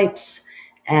swipes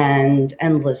and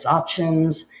endless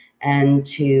options, and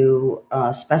to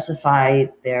specify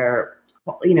their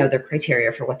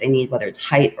criteria for what they need, whether it's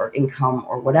height or income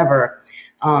or whatever.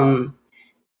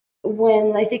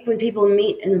 When people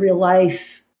meet in real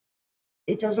life,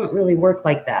 it doesn't really work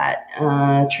like that.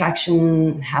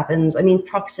 Attraction happens. I mean,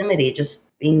 proximity,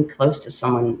 just being close to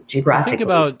someone geographically. Think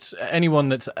about anyone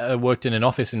that's worked in an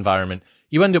office environment.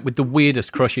 You end up with the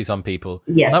weirdest crushes on people.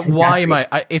 Yes, like, exactly. Why am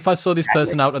I? If I saw this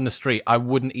person out on the street, I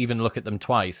wouldn't even look at them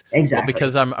twice. Exactly. But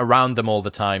because I'm around them all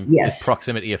the time, this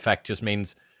proximity effect just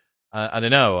means, I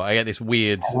don't know, I get this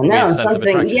weird sense of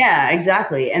attraction. Yeah,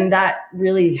 exactly. And that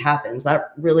really happens.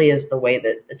 That really is the way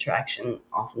that attraction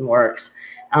often works.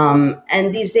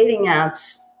 And these dating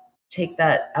apps take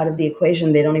that out of the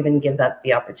equation. They don't even give that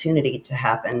the opportunity to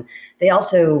happen. They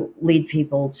also lead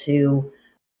people to,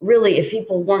 really, if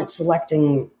people weren't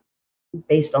selecting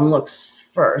based on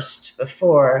looks first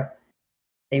before,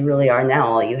 they really are now.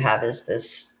 All you have is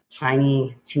this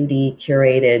tiny 2D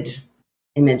curated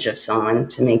image of someone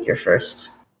to make your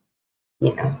first,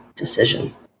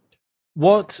 decision.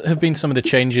 What have been some of the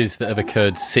changes that have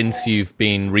occurred since you've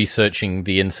been researching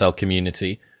the incel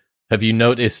community? Have you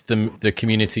noticed the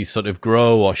community sort of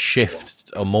grow or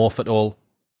shift or morph at all?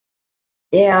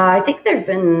 Yeah, I think there have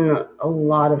been a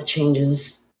lot of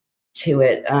changes to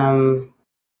it.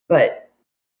 But,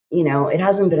 it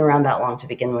hasn't been around that long to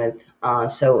begin with.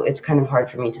 So it's kind of hard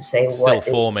for me to say what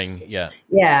still forming, yeah.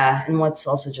 Yeah, and what's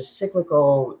also just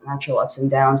cyclical, natural ups and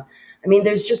downs. I mean,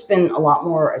 there's just been a lot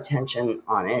more attention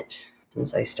on it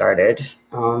since I started,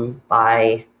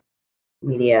 by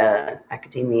media,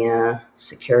 academia,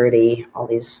 security, all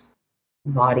these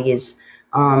bodies.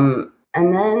 And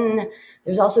then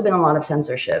there's also been a lot of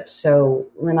censorship. So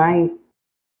when I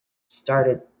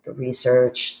started the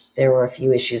research, there were a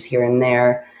few issues here and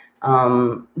there.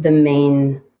 The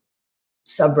main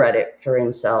subreddit for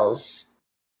incels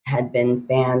had been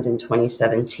banned in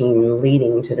 2017,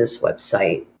 leading to this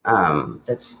website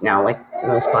that's now like the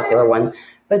most popular one.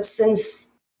 But since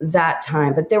that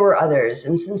time, but there were others,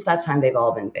 and since that time, they've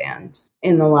all been banned.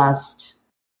 In the last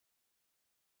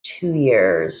 2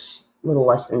 years, a little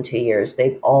less than 2 years,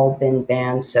 they've all been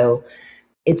banned. So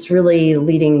it's really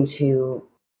leading to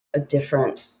a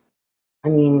different, I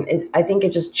think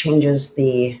it just changes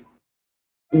the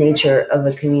nature of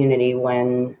a community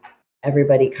when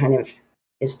everybody kind of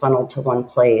is funneled to one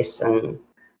place, and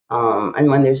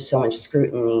when there's so much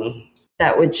scrutiny.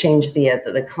 That would change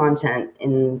the content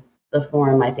in the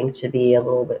forum, I think, to be a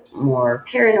little bit more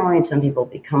paranoid. Some people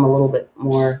become a little bit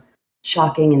more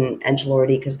shocking and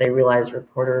edgelordy because they realize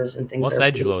reporters and things. What's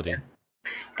edgelordy?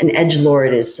 An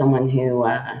edgelord is someone who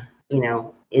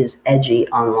is edgy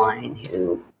online,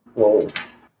 who will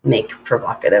make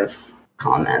provocative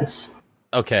comments.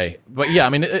 Okay, but yeah, I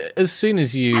mean, as soon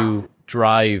as you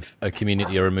drive a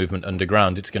community or a movement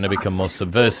underground, it's going to become more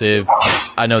subversive.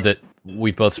 I know that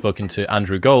we've both spoken to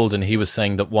Andrew Gold, and he was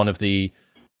saying that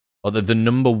the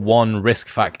number one risk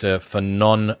factor for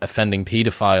non-offending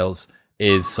pedophiles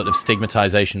is sort of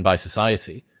stigmatization by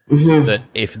society. Mm-hmm. That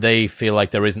if they feel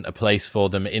like there isn't a place for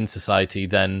them in society,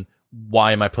 then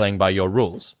why am I playing by your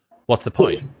rules? What's the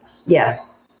point? Yeah.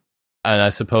 And I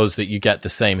suppose that you get the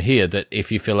same here, that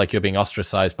if you feel like you're being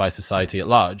ostracized by society at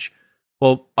large,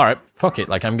 well, all right, fuck it.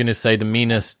 Like, I'm going to say the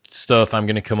meanest stuff. I'm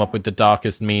going to come up with the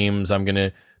darkest memes. I'm going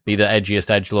to be the edgiest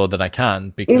edgelord that I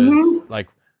can because, like,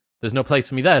 there's no place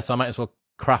for me there, so I might as well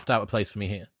craft out a place for me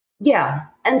here. Yeah,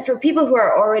 and for people who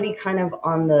are already kind of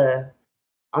on the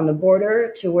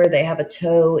border to where they have a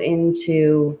toe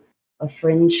into a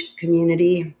fringe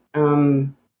community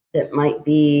that might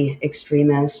be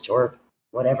extremist or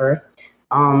whatever,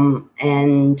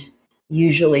 and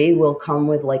usually will come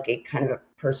with like a kind of a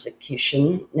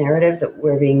persecution narrative that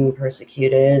we're being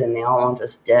persecuted and they all want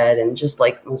us dead, and just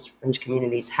like most fringe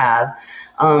communities have,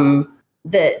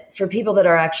 that for people that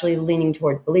are actually leaning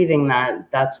toward believing that,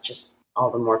 that's just all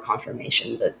the more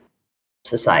confirmation that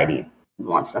society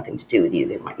wants nothing to do with you.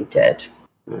 They want you dead.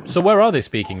 So where are they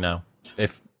speaking now?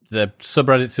 If the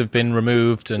subreddits have been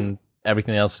removed and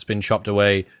everything else has been chopped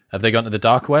away, have they gone to the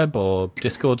dark web or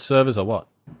Discord servers or what?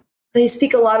 They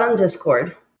speak a lot on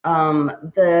Discord.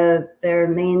 Their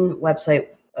main website,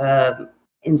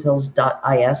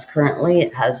 incels.is, currently,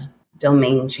 it has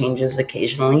domain changes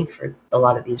occasionally for a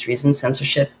lot of these reasons,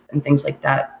 censorship and things like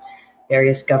that,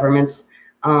 various governments.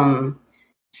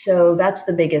 So that's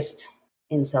the biggest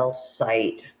incel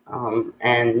site.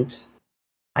 And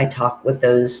I talk with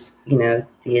those, the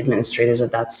administrators of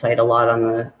that site a lot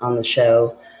on the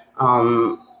show.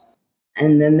 And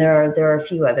then there are a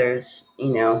few others,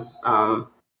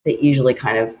 that usually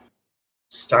kind of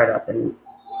start up and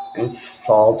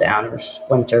fall down or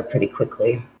splinter pretty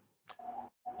quickly.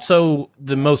 So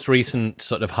the most recent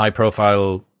sort of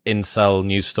high-profile incel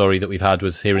news story that we've had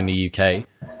was here in the UK.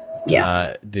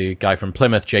 Yeah. The guy from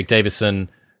Plymouth, Jake Davison,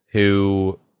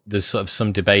 who there's sort of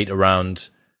some debate around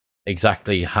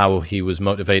exactly how he was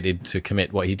motivated to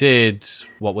commit what he did,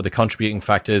 what were the contributing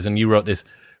factors, and you wrote this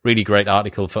really great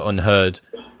article for Unheard,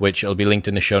 which will be linked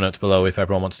in the show notes below if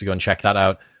everyone wants to go and check that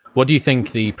out. What do you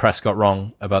think the press got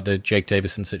wrong about the Jake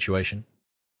Davison situation?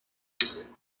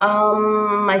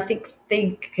 I think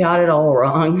they got it all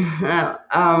wrong.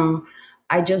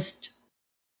 I just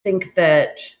think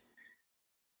that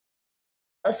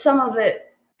some of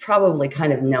it probably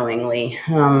kind of knowingly,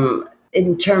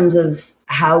 in terms of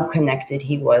how connected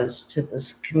he was to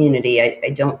this community.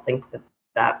 I don't think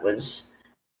that was,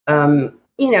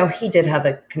 he did have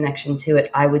a connection to it.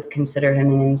 I would consider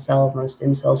him an incel. Most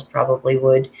incels probably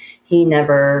would. He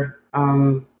never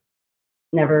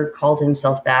called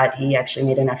himself that. He actually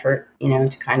made an effort,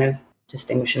 to kind of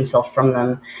distinguish himself from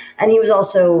them. And he was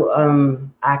also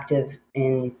active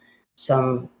in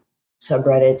some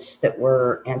subreddits that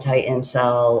were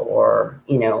anti-incel or,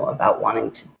 about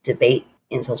wanting to debate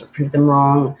incels or prove them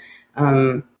wrong.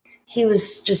 He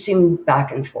was just seemed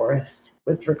back and forth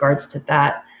with regards to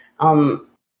that.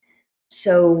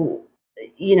 So,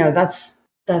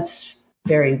 that's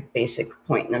very basic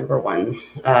point number one.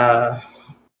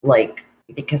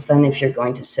 Because then if you're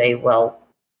going to say, well,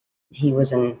 he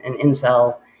was an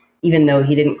incel, even though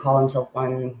he didn't call himself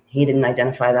one, he didn't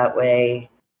identify that way,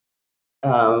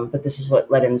 but this is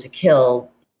what led him to kill,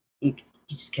 you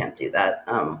just can't do that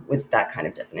with that kind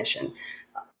of definition.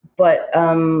 But,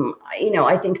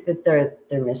 I think that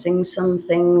they're missing some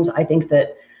things. I think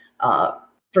that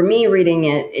for me reading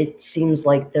it, it seems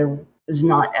like there was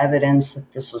not evidence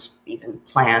that this was even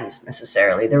planned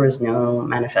necessarily. There was no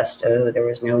manifesto, there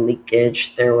was no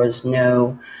leakage, there was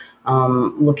no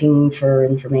looking for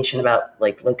information about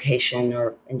like location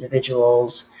or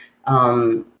individuals.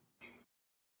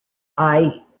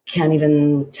 I can't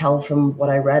even tell from what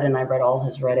I read, and I read all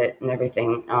his Reddit and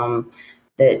everything,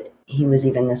 that he was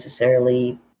even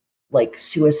necessarily like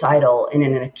suicidal in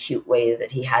an acute way,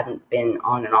 that he hadn't been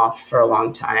on and off for a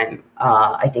long time.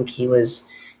 I think he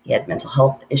had mental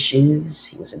health issues.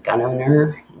 He was a gun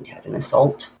owner. He had an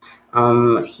assault.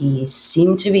 He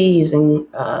seemed to be using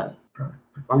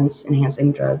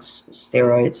performance-enhancing drugs,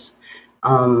 steroids,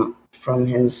 from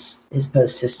his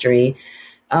post history.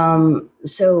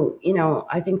 So,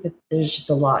 I think that there's just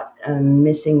a lot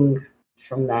missing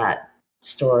from that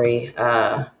story.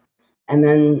 And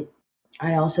then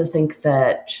I also think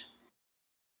that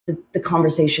the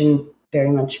conversation very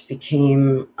much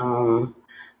became,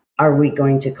 are we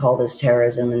going to call this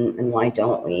terrorism, and why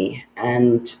don't we?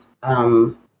 And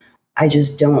I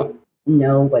just don't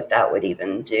know what that would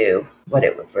even do, what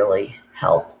it would really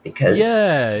help, because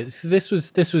this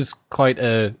was quite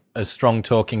a strong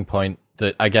talking point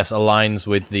that I guess aligns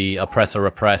with the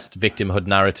oppressor-oppressed victimhood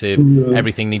narrative.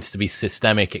 Everything needs to be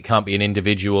systemic. It can't be an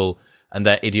individual and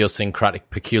their idiosyncratic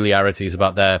peculiarities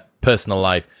about their personal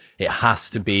life. It has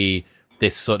to be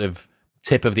this sort of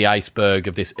tip of the iceberg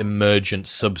of this emergent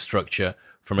substructure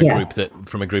from a group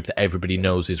that everybody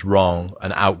knows is wrong,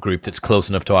 an out group that's close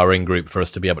enough to our in group for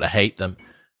us to be able to hate them.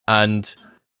 And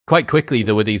quite quickly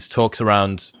there were these talks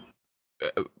around,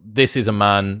 this is a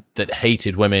man that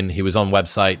hated women. He was on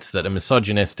websites that are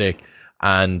misogynistic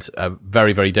and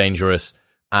very, very dangerous.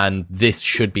 And this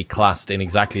should be classed in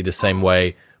exactly the same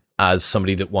way as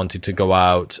somebody that wanted to go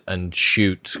out and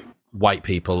shoot white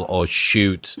people or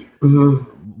shoot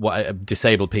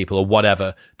disabled people or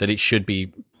whatever, that it should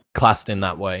be classed in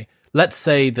that way. Let's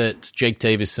say that Jake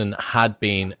Davison had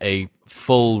been a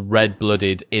full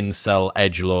red-blooded incel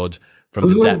edgelord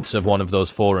from the depths of one of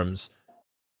those forums.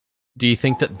 Do you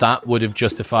think that that would have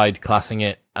justified classing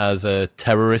it as a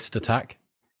terrorist attack?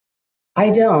 I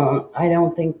don't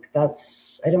think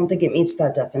it meets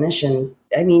that definition.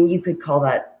 I mean, you could call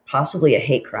that possibly a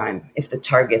hate crime if the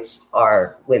targets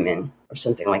are women or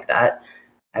something like that.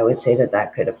 I would say that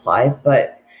that could apply,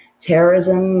 but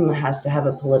terrorism has to have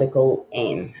a political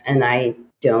aim, and I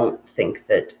don't think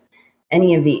that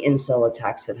any of the incel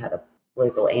attacks have had a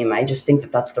political aim. I just think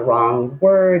that that's the wrong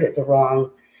word, the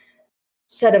wrong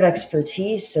set of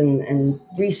expertise and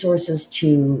resources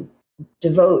to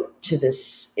devote to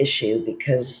this issue,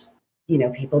 because, you know,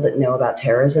 people that know about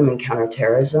terrorism and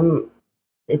counterterrorism,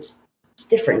 it's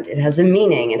different. It has a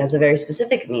meaning. It has a very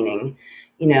specific meaning,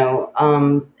 you know,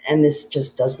 and this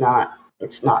just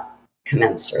it's not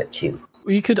commensurate to.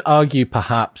 You could argue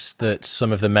perhaps that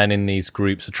some of the men in these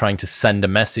groups are trying to send a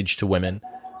message to women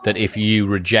that if you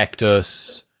reject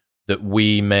us, that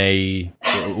we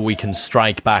can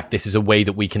strike back. This is a way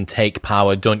that we can take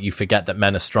power. Don't you forget that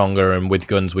men are stronger, and with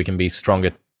guns we can be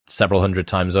stronger several hundred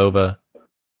times over.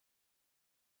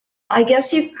 I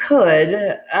guess you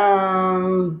could,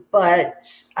 but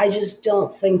I just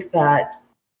don't think that.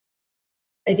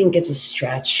 I think it's a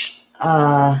stretch,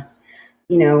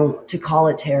 you know, to call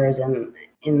it terrorism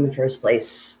in the first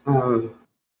place.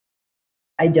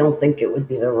 I don't think it would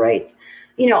be the right.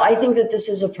 You know, I think that this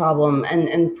is a problem,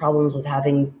 and problems with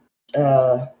having,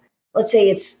 let's say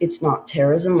it's not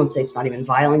terrorism, let's say it's not even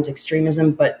violent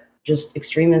extremism, but just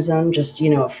extremism, just, you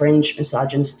know, a fringe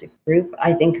misogynistic group.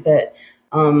 I think that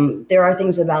there are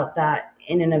things about that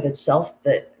in and of itself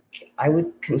that I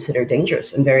would consider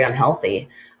dangerous and very unhealthy.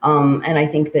 And I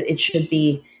think that it should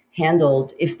be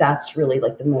handled, if that's really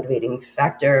like the motivating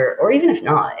factor, or even if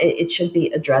not, it should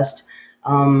be addressed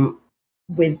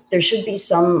there should be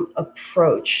some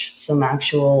approach, some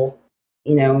actual,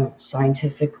 you know,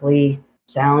 scientifically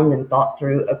sound and thought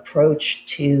through approach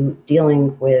to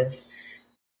dealing with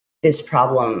this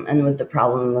problem, and with the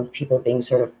problem of people being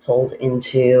sort of pulled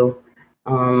into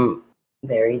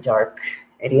very dark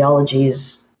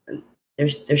ideologies.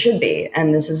 There should be,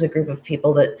 and this is a group of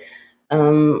people that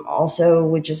also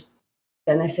would just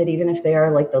benefit, even if they are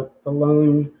like the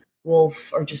lone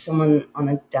wolf or just someone on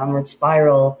a downward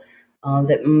spiral,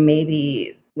 that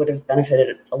maybe would have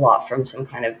benefited a lot from some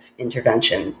kind of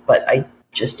intervention. But I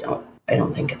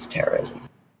don't think it's terrorism.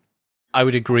 I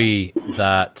would agree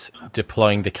that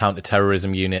deploying the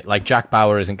counter-terrorism unit, like Jack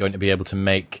Bauer, isn't going to be able to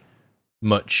make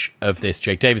much of this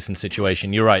Jake Davison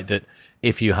situation. You're right that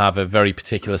if you have a very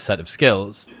particular set of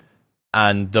skills,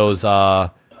 and those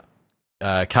are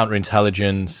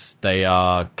counterintelligence, they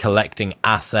are collecting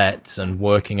assets and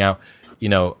working out, you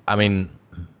know, I mean,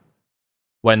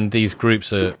 when these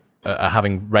groups are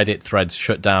having Reddit threads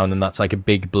shut down, and that's like a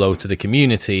big blow to the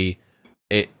community,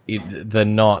 they're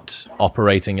not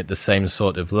operating at the same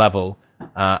sort of level.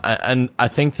 And I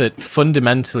think that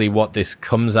fundamentally what this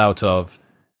comes out of,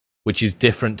 which is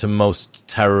different to most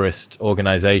terrorist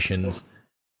organizations,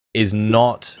 is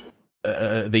not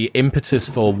the impetus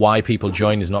for why people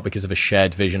join is not because of a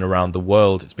shared vision around the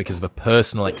world. It's because of a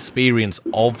personal experience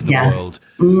of the world,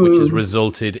 which has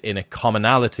resulted in a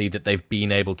commonality that they've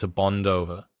been able to bond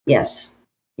over. Yes.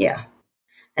 Yeah.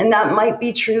 And that might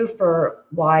be true for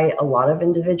why a lot of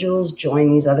individuals join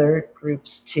these other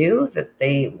groups too,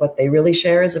 that what they really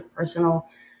share is a personal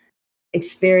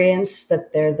experience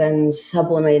that they're then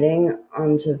sublimating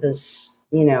onto this,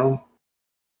 you know,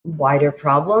 wider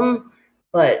problem.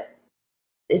 But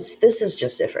this is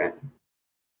just different.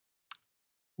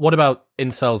 What about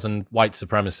incels and white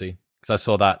supremacy? Because I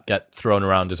saw that get thrown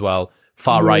around as well.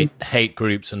 Far-right hate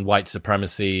groups and white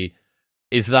supremacy.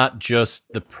 Is that just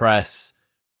the press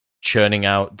churning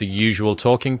out the usual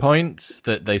talking points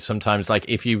that they sometimes, like,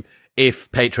 if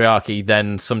patriarchy,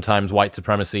 then sometimes white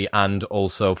supremacy and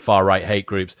also far-right hate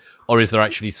groups? Or is there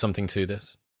actually something to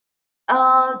this?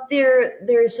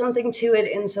 There is something to it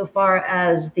insofar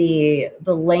as the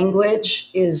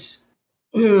language is,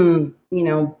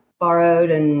 borrowed,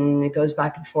 and it goes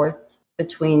back and forth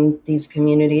between these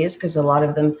communities, because a lot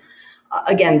of them,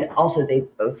 again, also they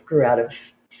both grew out of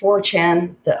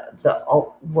 4chan, the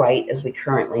alt-right as we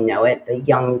currently know it, the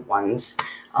young ones,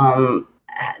 the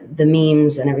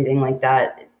memes and everything like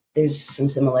that. There's some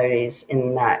similarities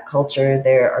in that culture.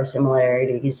 There are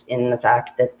similarities in the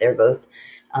fact that they're both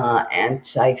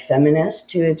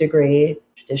anti-feminist to a degree,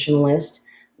 traditionalist.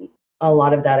 A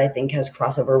lot of that, I think, has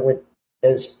crossover with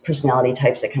those personality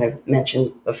types I kind of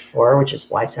mentioned before, which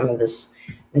is why some of this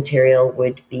material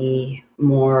would be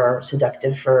more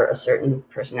seductive for a certain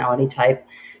personality type.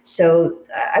 So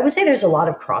I would say there's a lot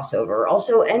of crossover.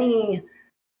 Also, any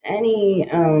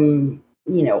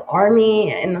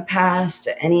army in the past,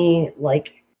 any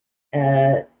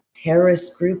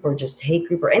terrorist group or just hate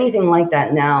group or anything like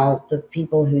that, now the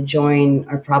people who join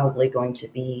are probably going to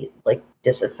be like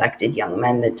disaffected young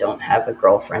men that don't have a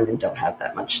girlfriend and don't have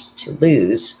that much to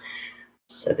lose.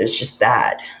 So there's just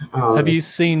that. Have you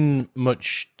seen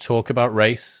much talk about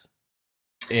race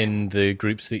in the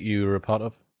groups that you were a part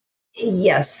of?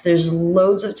 Yes, there's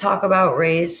loads of talk about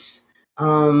race.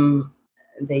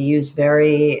 They use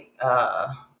very,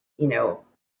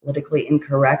 politically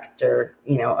incorrect or,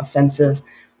 offensive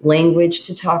language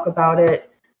to talk about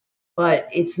it, but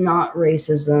it's not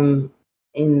racism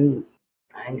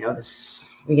I know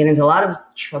we get into a lot of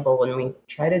trouble when we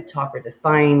try to talk or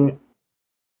define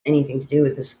anything to do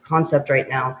with this concept right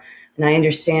now. And I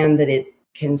understand that it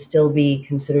can still be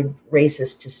considered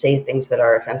racist to say things that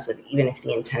are offensive, even if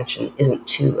the intention isn't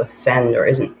to offend or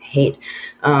isn't hate.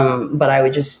 But I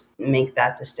would just make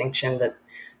that distinction that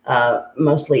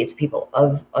mostly it's people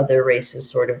of other races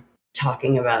sort of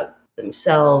talking about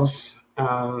themselves.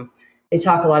 They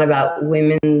talk a lot about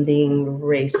women being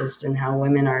racist and how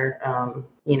women are,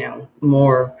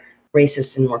 more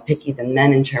racist and more picky than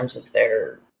men in terms of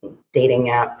their dating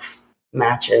app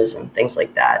matches and things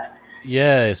like that.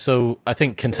 Yeah, so I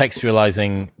think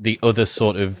contextualizing the other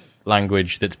sort of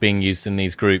language that's being used in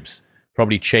these groups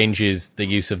probably changes the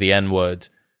use of the N-word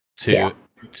to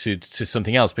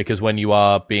something else, because when you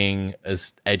are being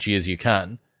as edgy as you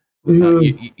can,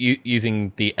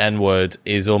 using the N-word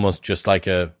is almost just like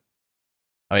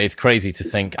it's crazy to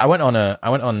think. I went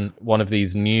on one of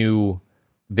these new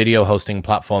video hosting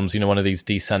platforms, one of these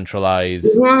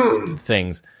decentralized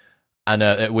things,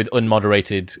 and with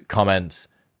unmoderated comments.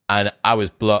 And I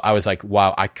was like,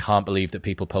 wow, I can't believe that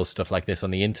people post stuff like this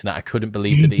on the internet. I couldn't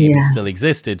believe that it even still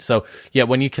existed. So yeah,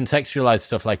 when you contextualize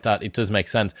stuff like that, it does make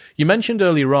sense. You mentioned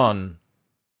earlier on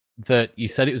that you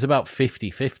said it was about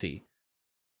 50-50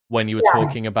 when you were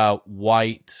talking about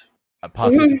white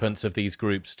participants of these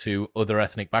groups to other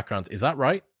ethnic backgrounds. Is that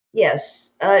right?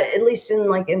 Yes, at least in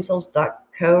like incels.co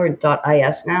or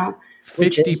 .is now.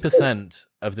 50%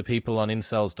 of the people on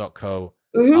incels.co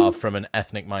are from an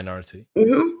ethnic minority.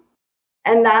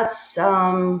 And that's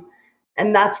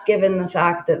given the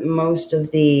fact that most of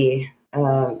the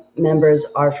members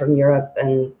are from Europe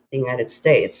and the United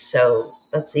States. So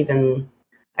that's even,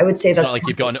 I would say it's that's not like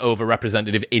you've got an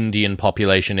overrepresentative Indian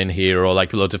population in here, or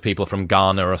like loads of people from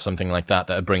Ghana or something like that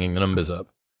are bringing the numbers up.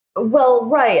 Well,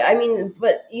 right. I mean,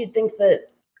 but you'd think that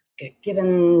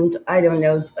given, I don't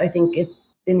know, I think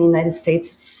in the United States,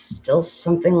 it's still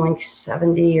something like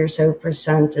 70 or so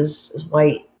 % is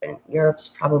white. And Europe's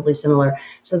probably similar.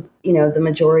 So, the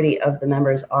majority of the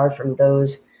members are from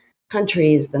those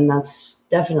countries, then that's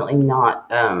definitely not,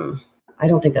 I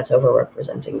don't think that's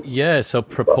overrepresenting. Yeah, so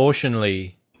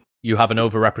proportionally, you have an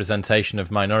overrepresentation of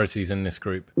minorities in this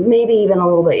group. Maybe even a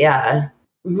little bit, yeah.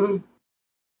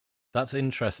 That's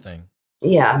interesting.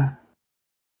 Yeah,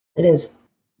 it is.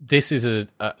 This is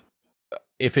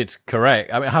if it's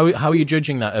correct, I mean, how are you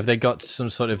judging that? Have they got some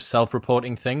sort of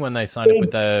self-reporting thing when they sign up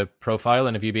with their profile,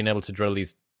 and have you been able to drill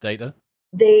these data?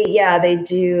 They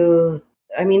do.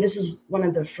 I mean, this is one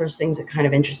of the first things that kind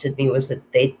of interested me, was that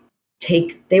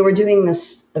they were doing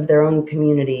this of their own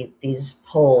community, these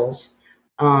polls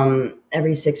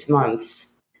every 6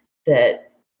 months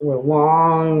that were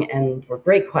long and were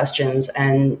great questions,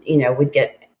 and would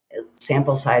get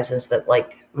sample sizes that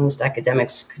like most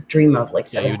academics could dream of,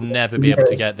 like you'd never be able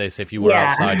to get this if you were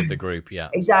outside of the group. Yeah,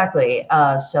 exactly.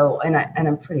 So and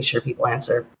I'm pretty sure people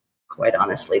answer quite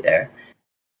honestly there.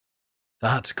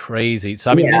 That's crazy.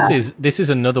 So I mean, this is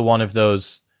another one of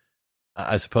those,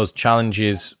 I suppose,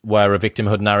 challenges where a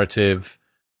victimhood narrative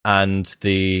and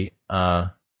the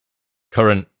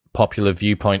current popular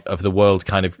viewpoint of the world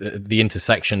kind of the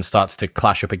intersection starts to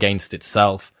clash up against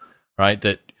itself, right?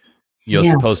 That you're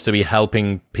supposed to be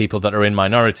helping people that are in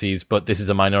minorities, but this is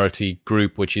a minority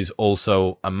group which is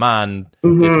also a man.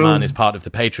 This man is part of the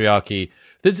patriarchy.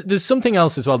 There's something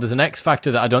else as well. There's an X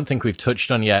factor that I don't think we've touched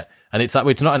on yet, and it's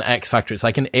not an X factor. It's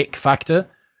like an ick factor.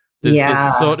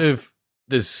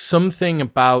 There's something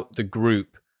about the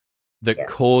group that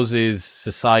causes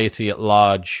society at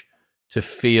large to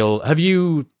feel. Have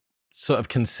you sort of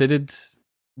considered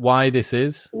why this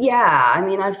is? Yeah, I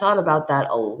mean, I've thought about that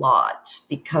a lot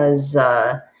because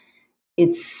it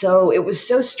was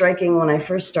so striking when I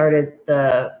first started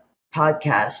the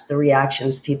podcast, the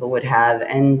reactions people would have,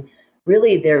 and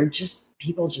really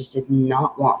people just did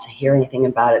not want to hear anything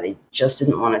about it. They just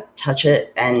didn't want to touch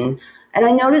it, and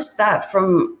I noticed that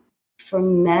from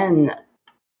men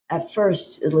at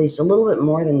first, at least a little bit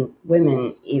more than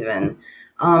women even.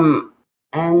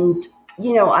 And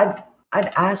you know, I've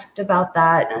asked about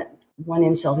that. One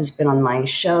incel who's been on my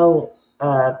show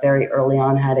very early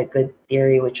on had a good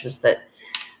theory, which was that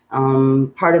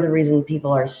part of the reason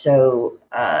people are so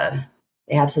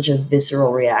they have such a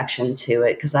visceral reaction to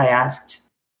it, because I asked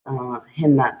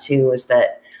him that too, was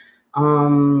that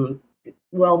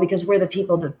because we're the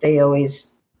people that they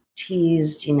always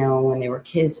teased, you know, when they were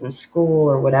kids in school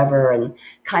or whatever, and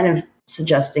kind of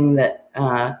suggesting that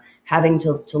having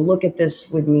to look at this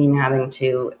would mean having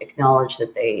to acknowledge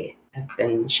that they have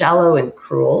been shallow and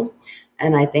cruel.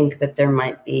 And I think that there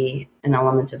might be an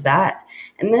element of that.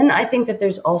 And then I think that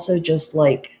there's also just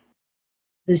like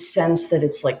this sense that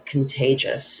it's like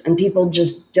contagious, and people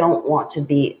just don't want to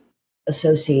be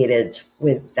associated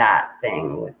with that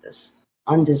thing, with this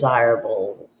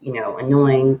undesirable, you know,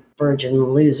 annoying, virgin,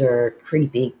 loser,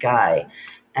 creepy guy.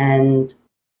 And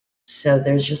so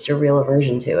there's just a real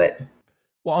aversion to it.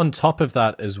 Well, on top of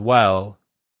that as well,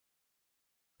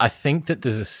 I think that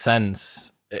there's a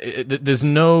sense, there's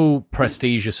no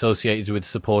prestige associated with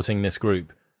supporting this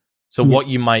group. So what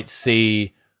you might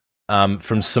see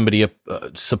from somebody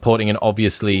supporting an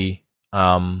obvious minority,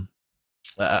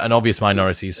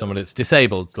 someone that's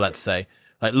disabled, let's say,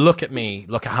 like, look at me,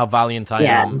 look at how valiant I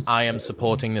am. I am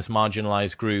supporting this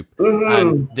marginalized group.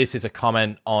 And this is a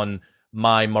comment on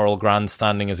my moral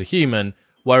grandstanding as a human.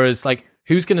 Whereas, like,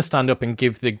 who's going to stand up and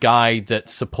give the guy that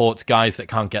supports guys that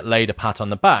can't get laid a pat on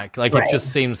the back? Like, It just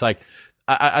seems like,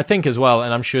 I think as well,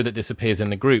 and I'm sure that this appears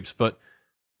in the groups, but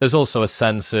there's also a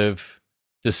sense of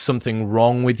there's something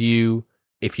wrong with you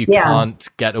if you can't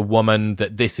get a woman,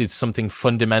 that this is something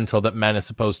fundamental that men are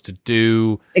supposed to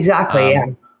do. Exactly,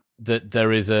 That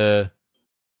there is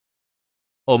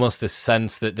almost a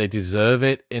sense that they deserve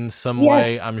it in some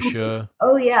way, I'm sure.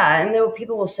 Oh, yeah. And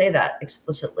people will say that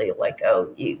explicitly, like,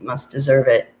 oh, you must deserve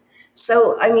it.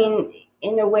 So, I mean,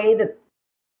 in a way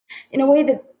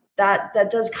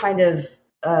that does kind of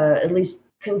at least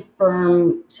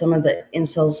confirm some of the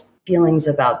incels' feelings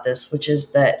about this, which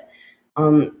is that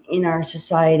in our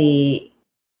society,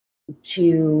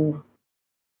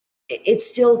 it's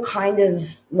still kind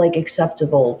of like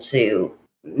acceptable to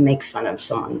make fun of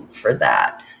someone for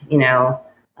that, you know.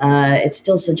 It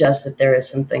still suggests that there is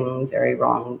something very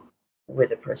wrong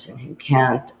with a person who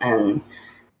can't, and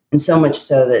so much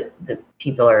so that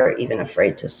people are even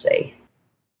afraid to say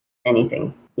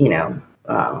anything, you know,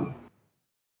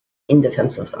 in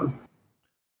defense of them.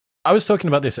 I was talking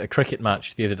about this at a cricket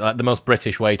match the other day, like the most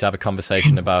British way to have a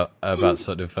conversation about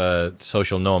sort of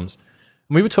social norms.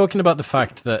 And we were talking about the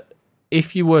fact that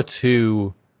if you were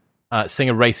to sing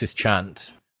a racist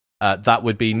chant, that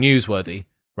would be newsworthy,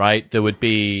 right? There would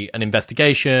be an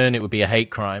investigation. It would be a hate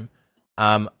crime.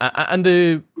 And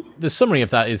the summary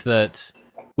of that is that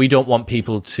we don't want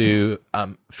people to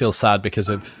feel sad because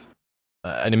of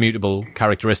an immutable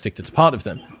characteristic that's part of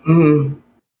them. Mm-hmm.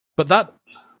 But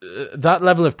that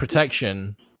level of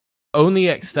protection only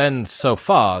extends so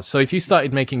far. So if you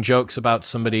started making jokes about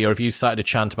somebody, or if you started a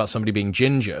chant about somebody being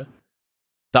ginger,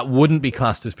 that wouldn't be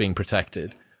classed as being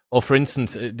protected. Or for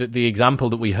instance, the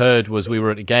example that we heard was we were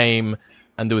at a game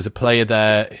and there was a player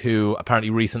there who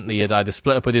apparently recently had either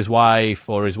split up with his wife,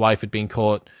 or his wife had been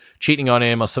caught cheating on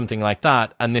him or something like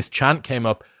that. And this chant came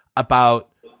up about,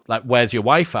 like, where's your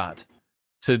wife at,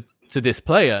 to this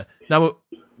player. Now,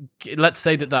 let's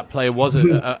say that player was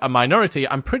a minority.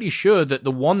 I'm pretty sure that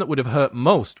the one that would have hurt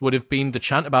most would have been the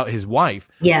chant about his wife,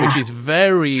 which is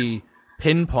very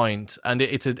pinpoint, and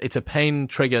it's a pain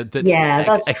trigger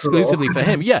that's exclusively for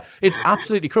him. Yeah, it's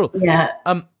absolutely cruel. Yeah.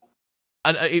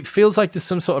 And it feels like there's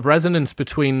some sort of resonance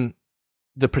between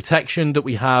the protection that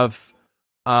we have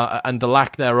and the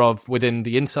lack thereof within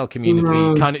the incel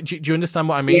community. Kind of, do you understand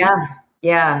what I mean?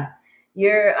 Yeah.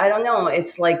 I don't know.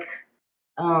 It's like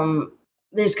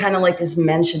there's kind of like this,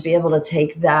 men should be able to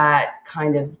take that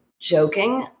kind of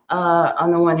joking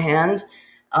on the one hand,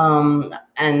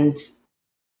 and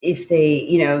if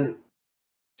they,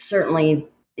 certainly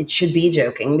it should be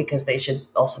joking because they should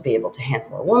also be able to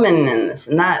handle a woman and this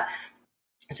and that.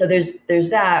 So there's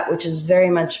that, which is very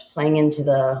much playing into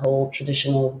the whole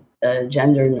traditional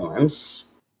gender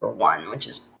norms, for one, which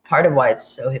is part of why it's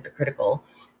so hypocritical.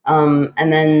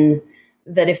 And then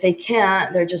that if they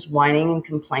can't, they're just whining and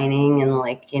complaining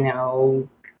and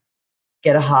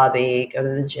get a hobby, go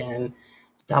to the gym,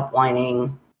 stop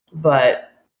whining.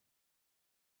 But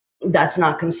that's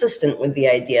not consistent with the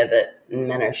idea that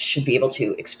men should be able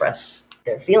to express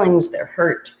their feelings, their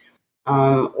hurt,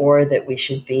 or that we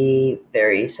should be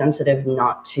very sensitive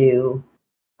not to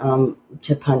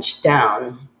punch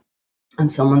down on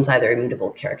someone's either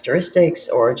immutable characteristics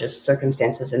or just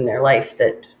circumstances in their life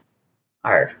that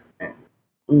are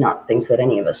not things that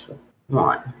any of us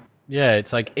want. Yeah,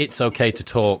 it's like, it's okay to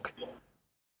talk,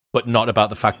 but not about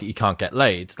the fact that you can't get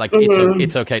laid. Like,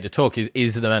 it's okay to talk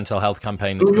is the mental health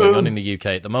campaign that's going on in the UK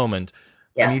at the moment.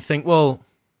 Yeah. And you think, well,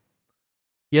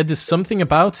 yeah, there's something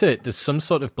about it. There's some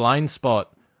sort of blind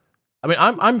spot. I mean,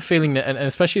 I'm feeling that, and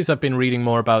especially as I've been reading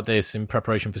more about this in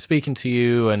preparation for speaking to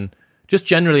you, and just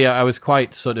generally, I was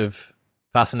quite sort of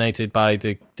fascinated by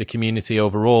the community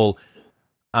overall.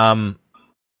 My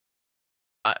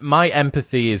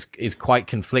empathy is quite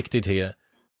conflicted here,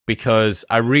 because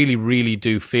I really, really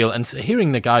do feel, and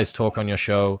hearing the guys talk on your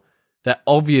show, they're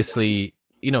obviously,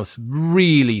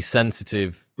 really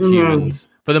sensitive humans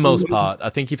for the most part. I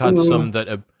think you've had some that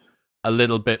are a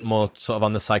little bit more sort of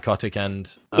on the psychotic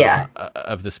end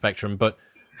of the spectrum, but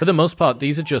for the most part,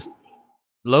 these are just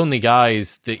lonely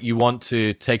guys that you want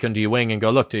to take under your wing and go,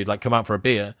 look, dude, like, come out for a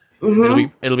beer.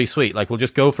 It'll be sweet. Like, we'll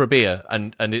just go for a beer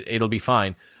and it'll be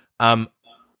fine.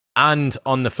 And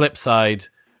on the flip side,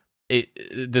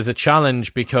 there's a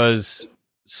challenge, because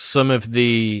some of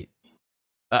the,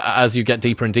 as you get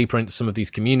deeper and deeper into some of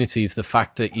these communities, the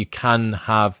fact that you can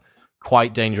have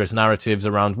quite dangerous narratives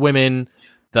around women,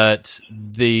 that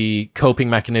the coping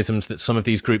mechanisms that some of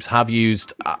these groups have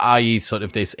used, i.e. sort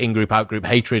of this in-group, out-group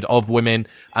hatred of women,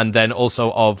 and then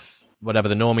also of whatever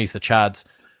the normies, the chads,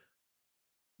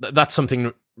 that's something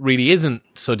that really isn't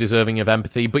so deserving of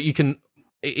empathy. But you can,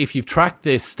 if you've tracked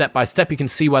this step by step, you can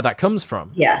see where that comes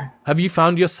from. Yeah. Have you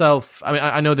found yourself, I mean,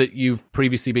 I know that you've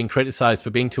previously been criticized for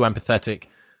being too empathetic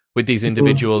with these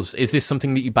individuals. Is this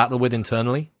something that you battle with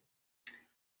internally?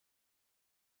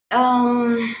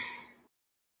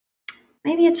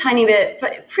 Maybe a tiny bit,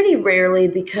 but pretty rarely,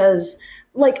 because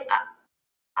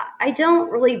I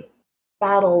don't really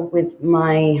battle with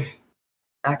my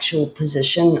actual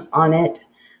position on it,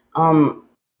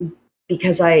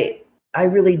 because I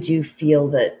really do feel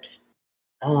that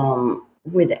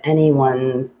with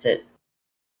anyone that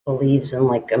believes in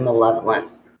like a malevolent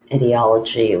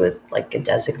ideology with like a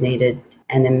designated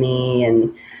enemy,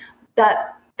 and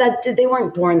that they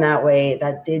weren't born that way.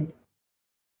 That did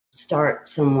start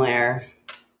somewhere.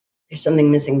 There's something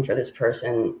missing for this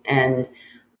person, and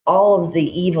all of the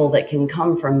evil that can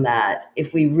come from that,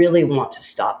 if we really want to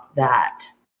stop that,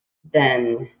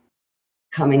 then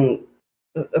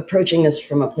approaching this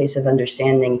from a place of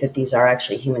understanding that these are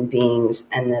actually human beings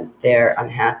and that they're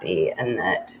unhappy, and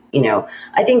that,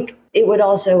 I think it would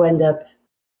also end up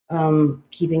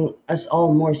keeping us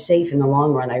all more safe in the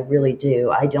long run. I really do.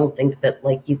 I don't think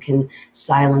that you can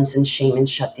silence and shame and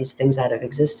shut these things out of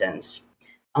existence.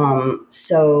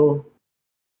 So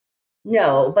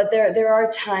no, but there are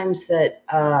times that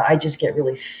I just get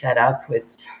really fed up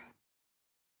with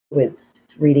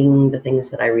reading the things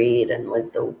that I read and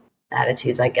with the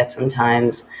attitudes I get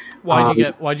sometimes. Why'd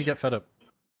you get fed up?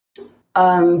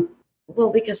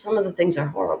 Well, because some of the things are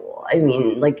horrible. I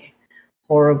mean,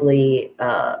 horribly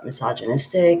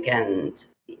misogynistic, and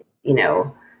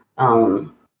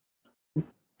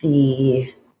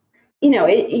you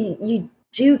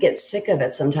do get sick of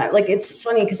it sometimes. It's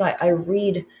funny because I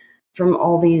read from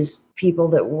all these people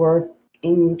that work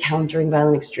in countering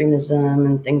violent extremism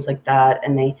and things like that,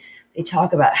 and they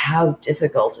talk about how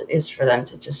difficult it is for them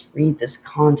to just read this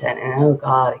content, and oh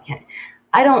God,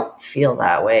 I don't feel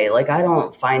that way. I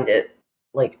don't find it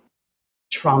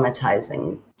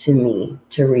traumatizing to me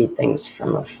to read things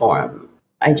from a forum.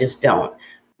 I just don't.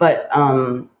 But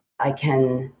I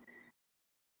can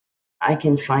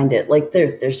find it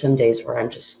there's some days where I'm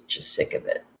just sick of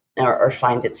it, or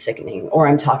find it sickening, or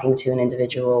I'm talking to an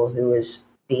individual who is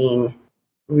being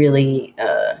really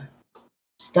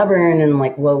stubborn and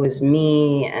like woe is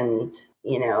me, and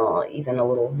even a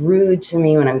little rude to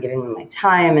me when I'm giving them my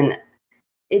time, and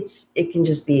it can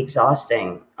just be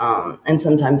exhausting. And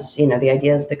sometimes the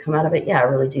ideas that come out of it,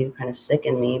 really do kind of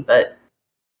sicken me, but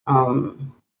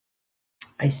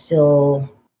I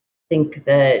still think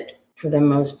that for the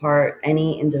most part,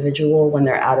 any individual, when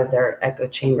they're out of their echo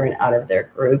chamber and out of their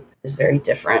group, is very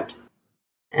different.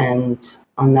 And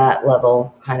on that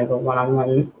level, kind of a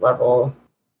one-on-one level,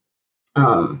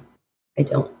 I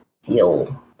don't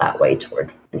feel that way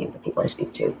toward any of the people I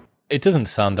speak to. It doesn't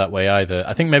sound that way either.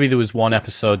 I think maybe there was one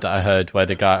episode that I heard where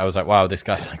I was like, wow, this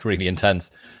guy's like really intense.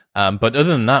 But other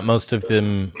than that, most of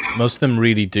them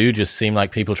really do just seem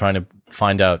like people trying to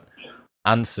find out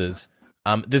answers.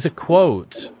 There's a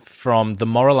quote from The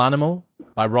Moral Animal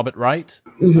by Robert Wright.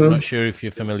 Mm-hmm. I'm not sure if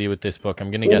you're familiar with this book.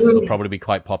 I'm going to guess it'll probably be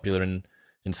quite popular in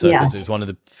circles. Yeah. It was one of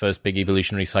the first big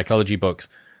evolutionary psychology books.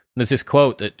 And there's this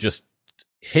quote that just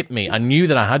hit me. I knew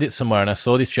that I had it somewhere, and I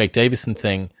saw this Jake Davison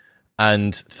thing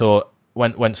and thought,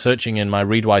 went searching in my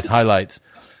Readwise highlights.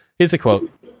 Here's the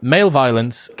quote. Male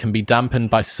violence can be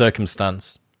dampened by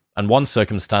circumstance, and one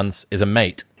circumstance is a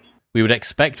mate. We would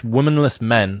expect womanless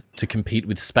men to compete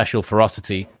with special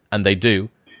ferocity, and they do.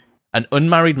 An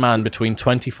unmarried man between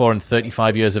 24 and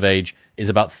 35 years of age is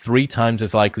about 3 times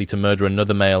as likely to murder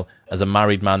another male as a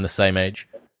married man the same age.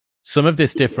 Some of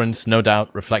this difference, no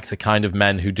doubt, reflects the kind of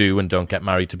men who do and don't get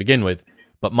married to begin with.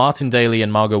 But Martin Daly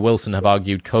and Margot Wilson have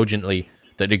argued cogently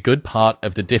that a good part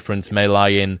of the difference may lie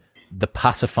in the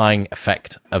pacifying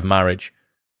effect of marriage.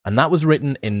 And that was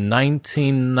written in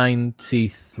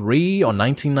 1993 or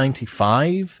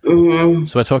 1995. Mm-hmm.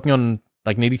 So we're talking on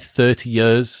like nearly 30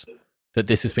 years that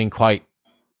this has been quite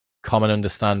common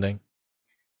understanding.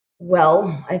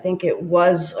 Well, I think it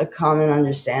was a common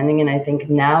understanding, and I think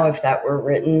now if that were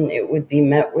written, it would be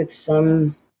met with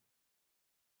some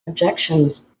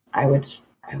objections. I would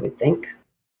think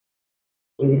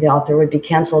maybe the author would be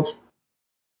canceled.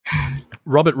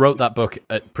 Robert wrote that book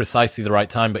at precisely the right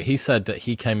time, but he said that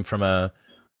he came from a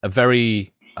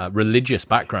very religious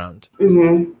background,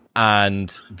 mm-hmm.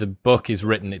 and the book is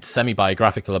written, it's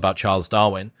semi-biographical about Charles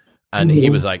Darwin, and mm-hmm. he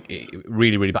was like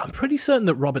really, really bad. I'm pretty certain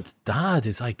that Robert's dad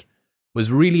was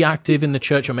really active in the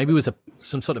church, or maybe was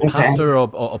some sort of pastor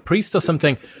or priest or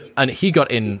something, and he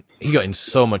got in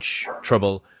so much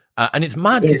trouble. And it's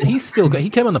mad because he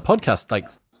came on the podcast like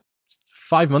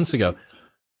 5 months ago,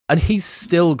 and he's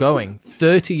still going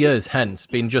 30 years hence,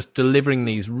 been just delivering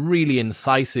these really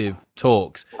incisive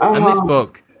talks. Uh-huh. And this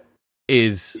book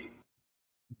is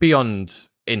beyond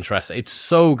interest. It's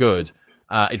so good.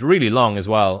 It's really long as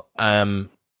well.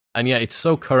 And yeah, it's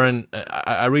so current.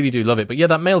 I really do love it. But yeah,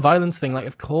 that male violence thing, like,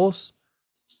 of course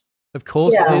it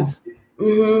is.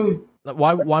 Mm-hmm.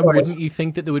 Why wouldn't you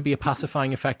think that there would be a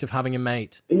pacifying effect of having a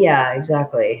mate? Yeah,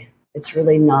 exactly. It's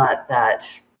really not that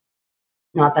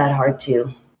hard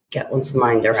to get one's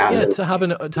mind around. Yeah, to have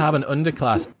an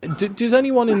underclass. Does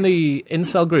anyone in the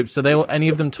incel groups, any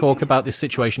of them talk about this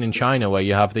situation in China where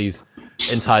you have these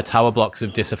entire tower blocks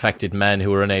of disaffected men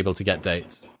who are unable to get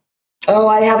dates? Oh,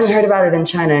 I haven't heard about it in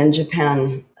China. In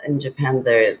Japan,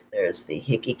 there's the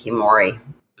hikikomori.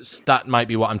 That might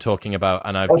be what I'm talking about,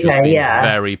 and I've just been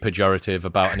very pejorative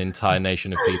about an entire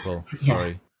nation of people. Sorry.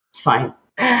 Yeah, it's fine.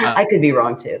 I could be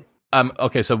wrong too.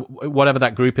 Okay, so whatever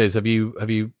that group is,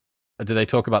 do they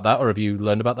talk about that, or have you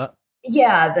learned about that?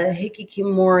 Yeah, the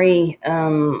hikikomori,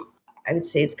 I would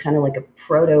say it's kind of like a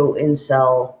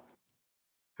proto-incel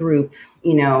group,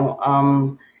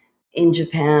 in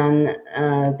Japan.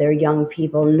 They're young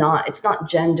people, it's not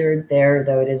gendered there,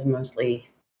 though it is mostly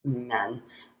men.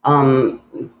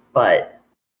 But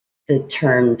the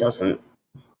term doesn't,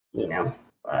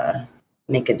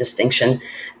 make a distinction.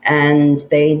 And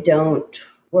they don't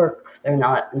work. They're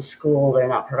not in school. They're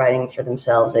not providing for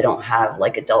themselves. They don't have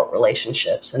like adult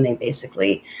relationships, and they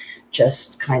basically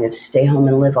just kind of stay home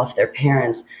and live off their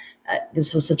parents.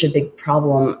 This was such a big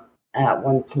problem at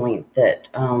one point that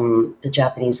the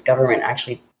Japanese government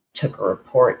actually took a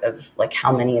report of like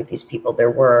how many of these people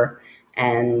there were,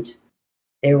 and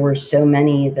there were so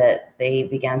many that they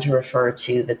began to refer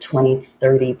to the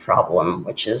 2030 problem,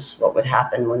 which is what would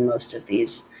happen when most of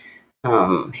these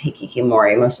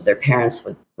hikikomori, most of their parents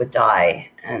would die,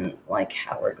 and like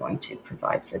how we're going to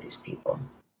provide for these people.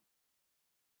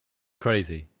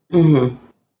 Crazy. Mm-hmm.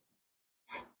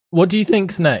 What do you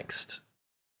think's next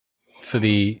for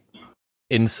the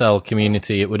incel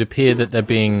community? It would appear that they're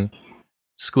being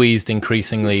squeezed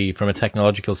increasingly from a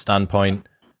technological standpoint.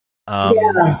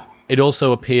 It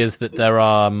also appears that there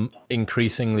are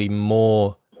increasingly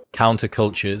more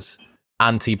countercultures,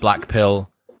 anti-black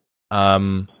pill,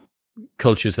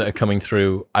 cultures that are coming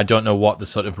through, I don't know what the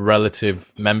sort of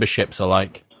relative memberships are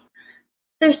like.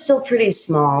 They're still pretty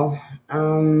small.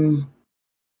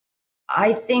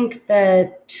 I think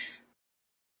that,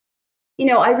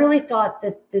 I really thought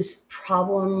that this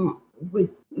problem would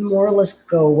more or less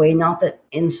go away. Not that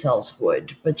incels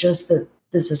would, but just that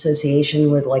this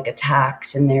association with like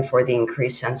attacks and therefore the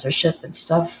increased censorship and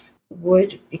stuff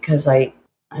would, because I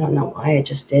don't know why, I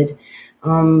just did.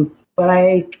 But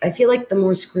I feel like the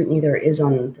more scrutiny there is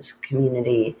on this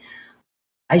community,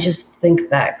 I just think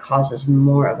that causes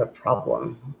more of a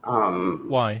problem.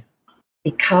 Why?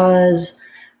 Because,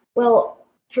 well,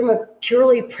 from a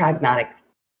purely pragmatic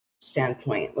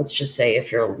standpoint, let's just say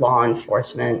if you're law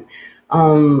enforcement,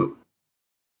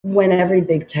 when every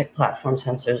big tech platform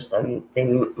censors them, they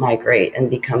migrate and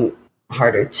become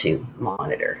harder to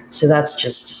monitor. So that's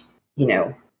just,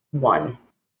 one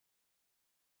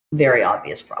very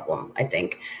obvious problem, I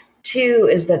think. Two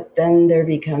is that then there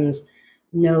becomes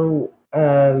no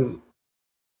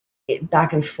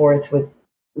back and forth with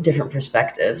different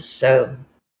perspectives. So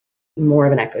more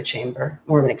of an echo chamber,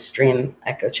 more of an extreme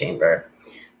echo chamber.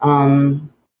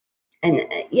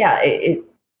 It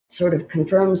sort of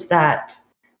confirms that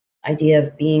idea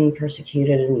of being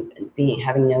persecuted and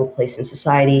having no place in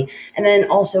society. And then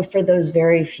also for those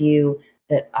very few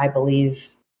that I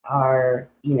believe are,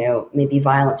 maybe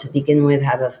violent to begin with,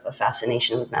 have a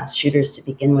fascination with mass shooters to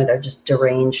begin with, are just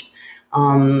deranged,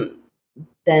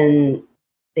 then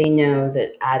they know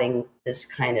that adding this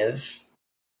kind of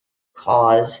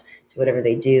cause to whatever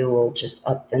they do will just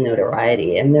up the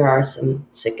notoriety. And there are some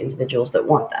sick individuals that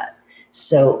want that.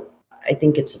 So I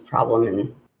think it's a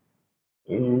problem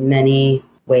in many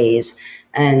ways.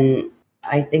 And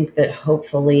I think that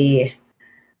hopefully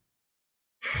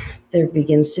there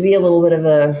begins to be a little bit of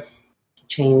a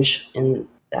change in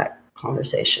that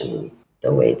conversation,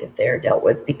 the way that they're dealt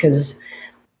with, because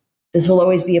this will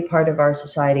always be a part of our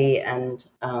society, and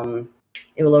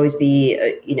it will always be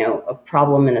a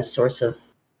problem and a source of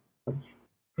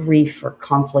grief or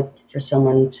conflict for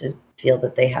someone to feel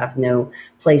that they have no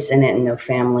place in it and no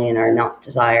family and are not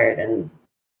desired. And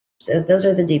so those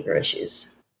are the deeper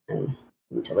issues, and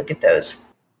we need to look at those.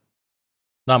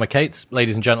 Naama Kates,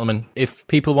 ladies and gentlemen, if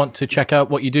people want to check out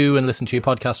what you do and listen to your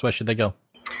podcast, where should they go?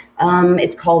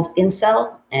 It's called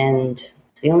Incel, and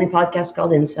it's the only podcast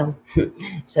called Incel.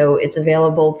 So it's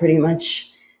available pretty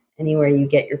much anywhere you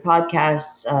get your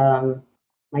podcasts.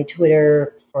 My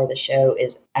Twitter for the show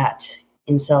is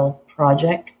 @Incel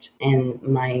Project, and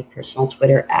my personal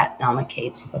Twitter @Naama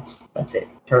Kates. That's it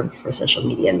for social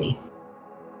media and me.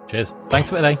 Cheers. Thanks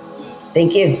for today.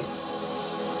 Thank you.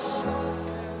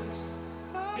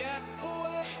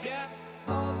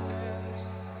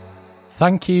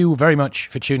 Thank you very much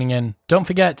for tuning in. Don't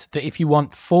forget that if you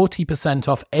want 40%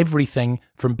 off everything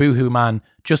from Boohoo Man,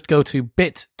 just go to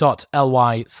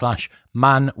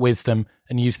bit.ly/manwisdom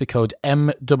and use the code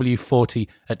MW40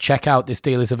 at checkout. This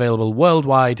deal is available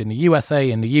worldwide, in the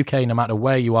USA, in the UK, no matter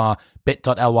where you are,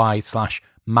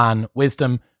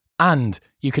 bit.ly/manwisdom. And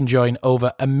you can join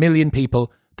over 1 million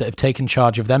people that have taken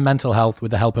charge of their mental health with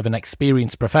the help of an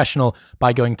experienced professional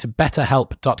by going to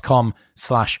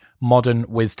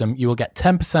betterhelp.com/modernwisdom. You will get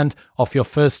 10% off your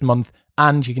first month,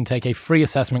 and you can take a free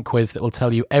assessment quiz that will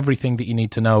tell you everything that you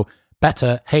need to know.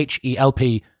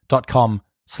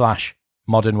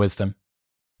 betterhelp.com/modernwisdom.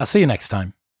 I'll see you next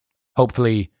time,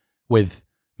 hopefully with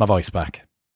my voice back.